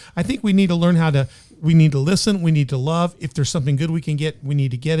 So I think we need to learn we need to listen. We need to love. If there's something good we can get, we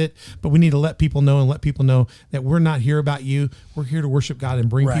need to get it. But we need to let people know that we're not here about you. We're here to worship God and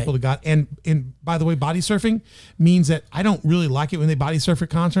bring people to God. And by the way, body surfing means that I don't really like it when they body surf at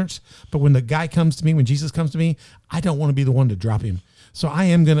concerts. But when the guy comes to me, when Jesus comes to me, I don't want to be the one to drop him. So I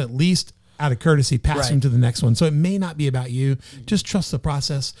am going to at least, out of courtesy, pass him to the next one. So it may not be about you. Just trust the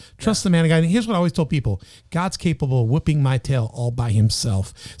process. Trust the man of God. And here's what I always tell people. God's capable of whipping my tail all by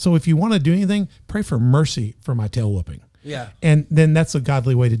himself. So if you want to do anything, pray for mercy for my tail whooping. Yeah. And then that's a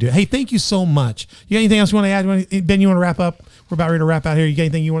godly way to do it. Hey, thank you so much. You got anything else you want to add? Ben, you want to wrap up? We're about ready to wrap out here. You got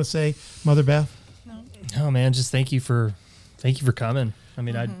anything you want to say, Mother Beth? Oh man, just thank you for coming. I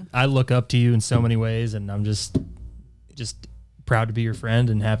mean, I look up to you in so many ways, and I'm just proud to be your friend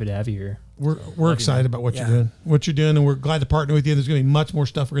and happy to have you here. We're excited about what you're doing, and we're glad to partner with you. There's going to be much more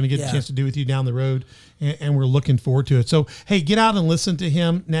stuff we're going to get a chance to do with you down the road, and we're looking forward to it. So, hey, get out and listen to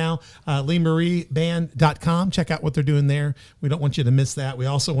him now. LeeMarieBand.com. Check out what they're doing there. We don't want you to miss that. We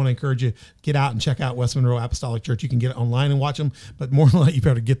also want to encourage you, get out and check out West Monroe Apostolic Church. You can get it online and watch them, but more than that, you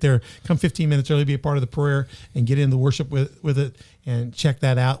better get there. Come 15 minutes early, be a part of the prayer, and get into the worship with it, and check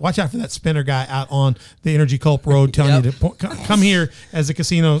that out. Watch out for that spinner guy out on the Energy Culp Road telling you to come here as the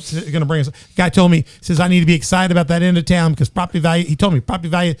casino is going to bring us. Guy told me, says, I need to be excited about that end of town because property value, he told me property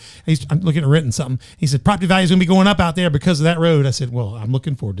value, I'm looking at renting something. He said, property value is going to be going up out there because of that road. I said, well, I'm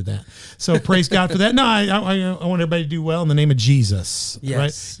looking forward to that. So praise God for that. No, I want everybody to do well in the name of Jesus. Yes.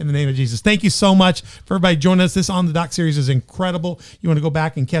 Right? In the name of Jesus. Thank you so much for everybody joining us. This On the Dock series is incredible. You want to go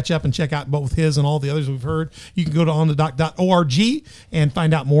back and catch up and check out both his and all the others we've heard. You can go to onthedock.org and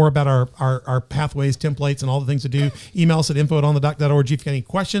find out more about our pathways, templates, and all the things to do. Email us at info@onthedock.org if you got any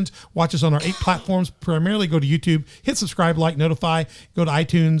questions. Watch us on our 8 platforms. Primarily go to YouTube, hit subscribe, like, notify, go to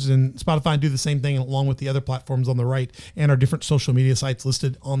iTunes and Spotify and do the same thing along with the other platforms on the right and our different social media sites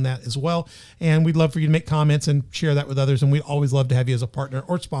listed on that as well. And we'd love for you to make comments and share that with others. And we'd always love to have you as a partner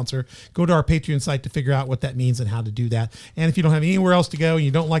or sponsor. Go to our Patreon site to figure out what that means and how to do that. And if you don't have anywhere else to go and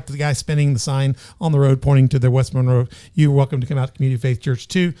you don't like the guy spinning the sign on the road pointing to the West Monroe, you're welcome to come out to Community of Faith Church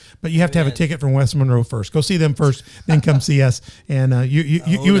too. But you have to have a ticket from West Monroe first. Go see them first, then come see us. And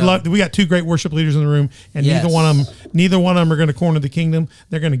you would love. We got 2 great worship leaders in the room, and neither one of them are going to corner the kingdom.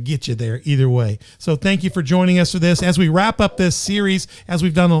 They're going to get you there either way. So thank you for joining us for this. As we wrap up this series, as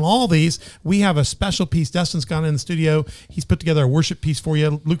we've done on all these, we have a special piece. Dustin's gone in the studio. He's put together a worship piece for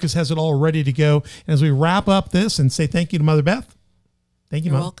you. Lucas has it all ready to go. And as we wrap up this and say thank you to Mother Beth. Thank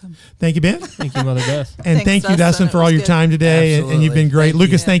you, You're Mom. welcome. Thank you, Ben. Thank you, Mother Beth. And Thanks, thank you, Dustin, for all your good. time today. And you've been great. Thank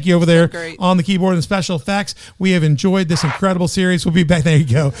Lucas, you. thank you over It's there been great. on the keyboard and special effects. We have enjoyed this incredible series. We'll be back. There you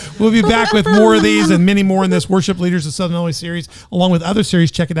go. We'll be back with more of these and many more in this Worship Leaders of Southern Illinois series, along with other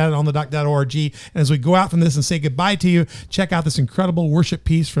series. Check it out at onthedock.org. And as we go out from this and say goodbye to you, check out this incredible worship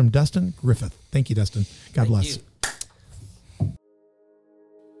piece from Dustin Griffith. Thank you, Dustin. God bless. you.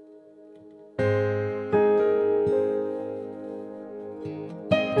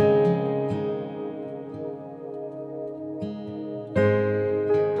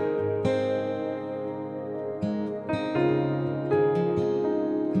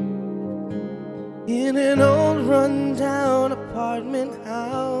 In an old run-down apartment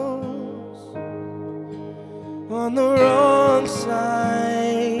house on the wrong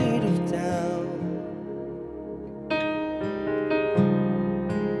side of town,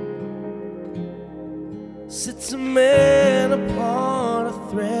 sits a man upon a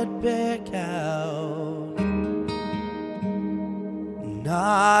threadbare couch,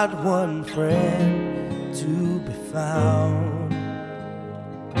 not one friend to be found.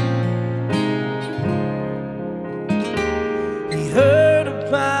 Heard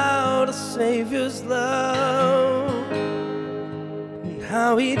about a Savior's love and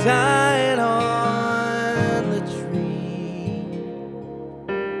how he died on the tree.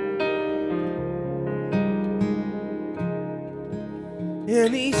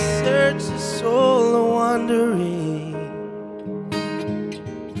 And he searched his soul wondering,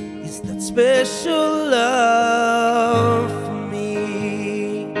 is that special love for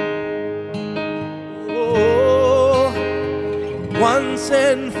me? Oh, once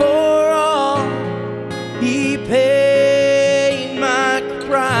and for all, he paid my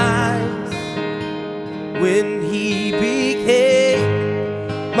price when he became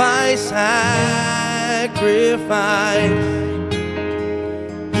my sacrifice.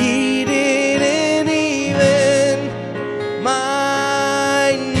 He didn't even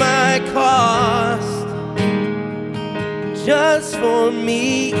mind my cost. Just for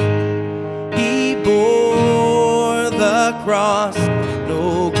me, he bore the cross.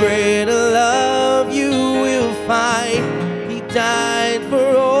 No greater love you will find. He died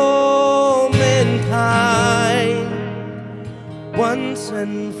for all mankind, once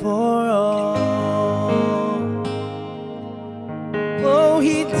and for all. Oh,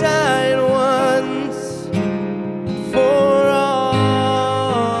 he died once for all.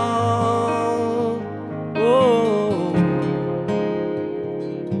 Oh,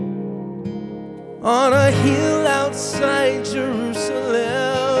 on a hill outside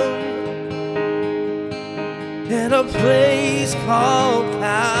Jerusalem, at a place called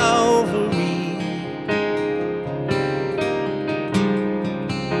Calvary,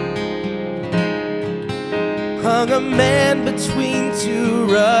 hung a man between 2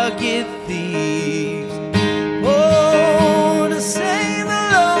 rugged thieves.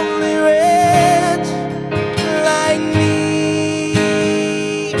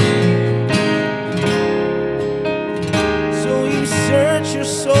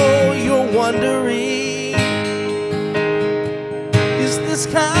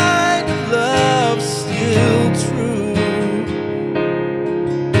 kind of love still true?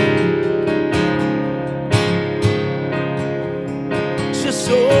 Just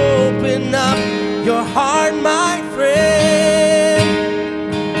open up your heart, my friend,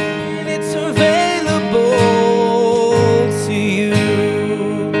 and it's available to you.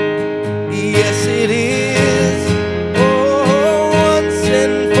 Yes, it is. Oh, once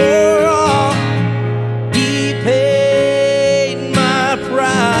and for all, He paid my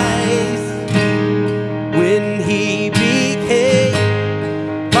price when He became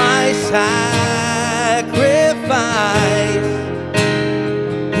my sacrifice.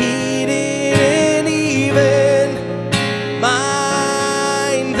 He didn't even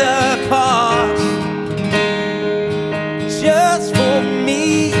mind the cost. Just for me,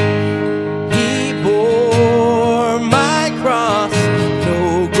 He bore my cross. No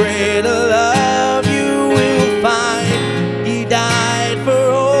greater love you will find. He died for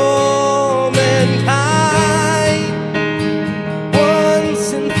all mankind,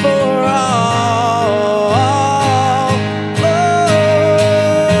 once and for all. Oh,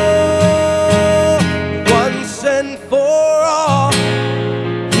 once and for all,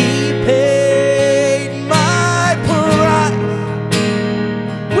 He paid my price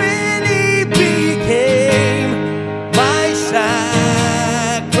when He became my sacrifice.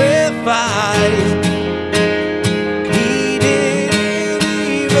 He didn't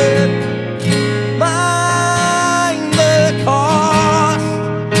even mind the cost.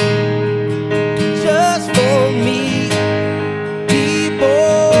 Just for me, He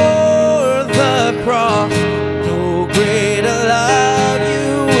bore the cross. No greater love you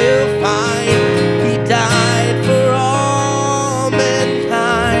will find. He died for all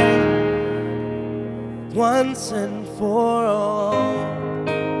mankind, once and for all.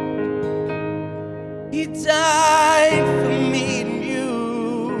 He died for me and you,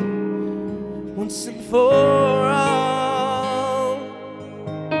 once and for all.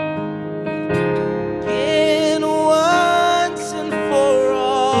 And once and for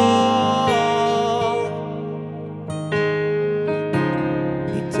all.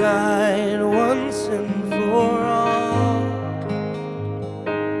 He died once and for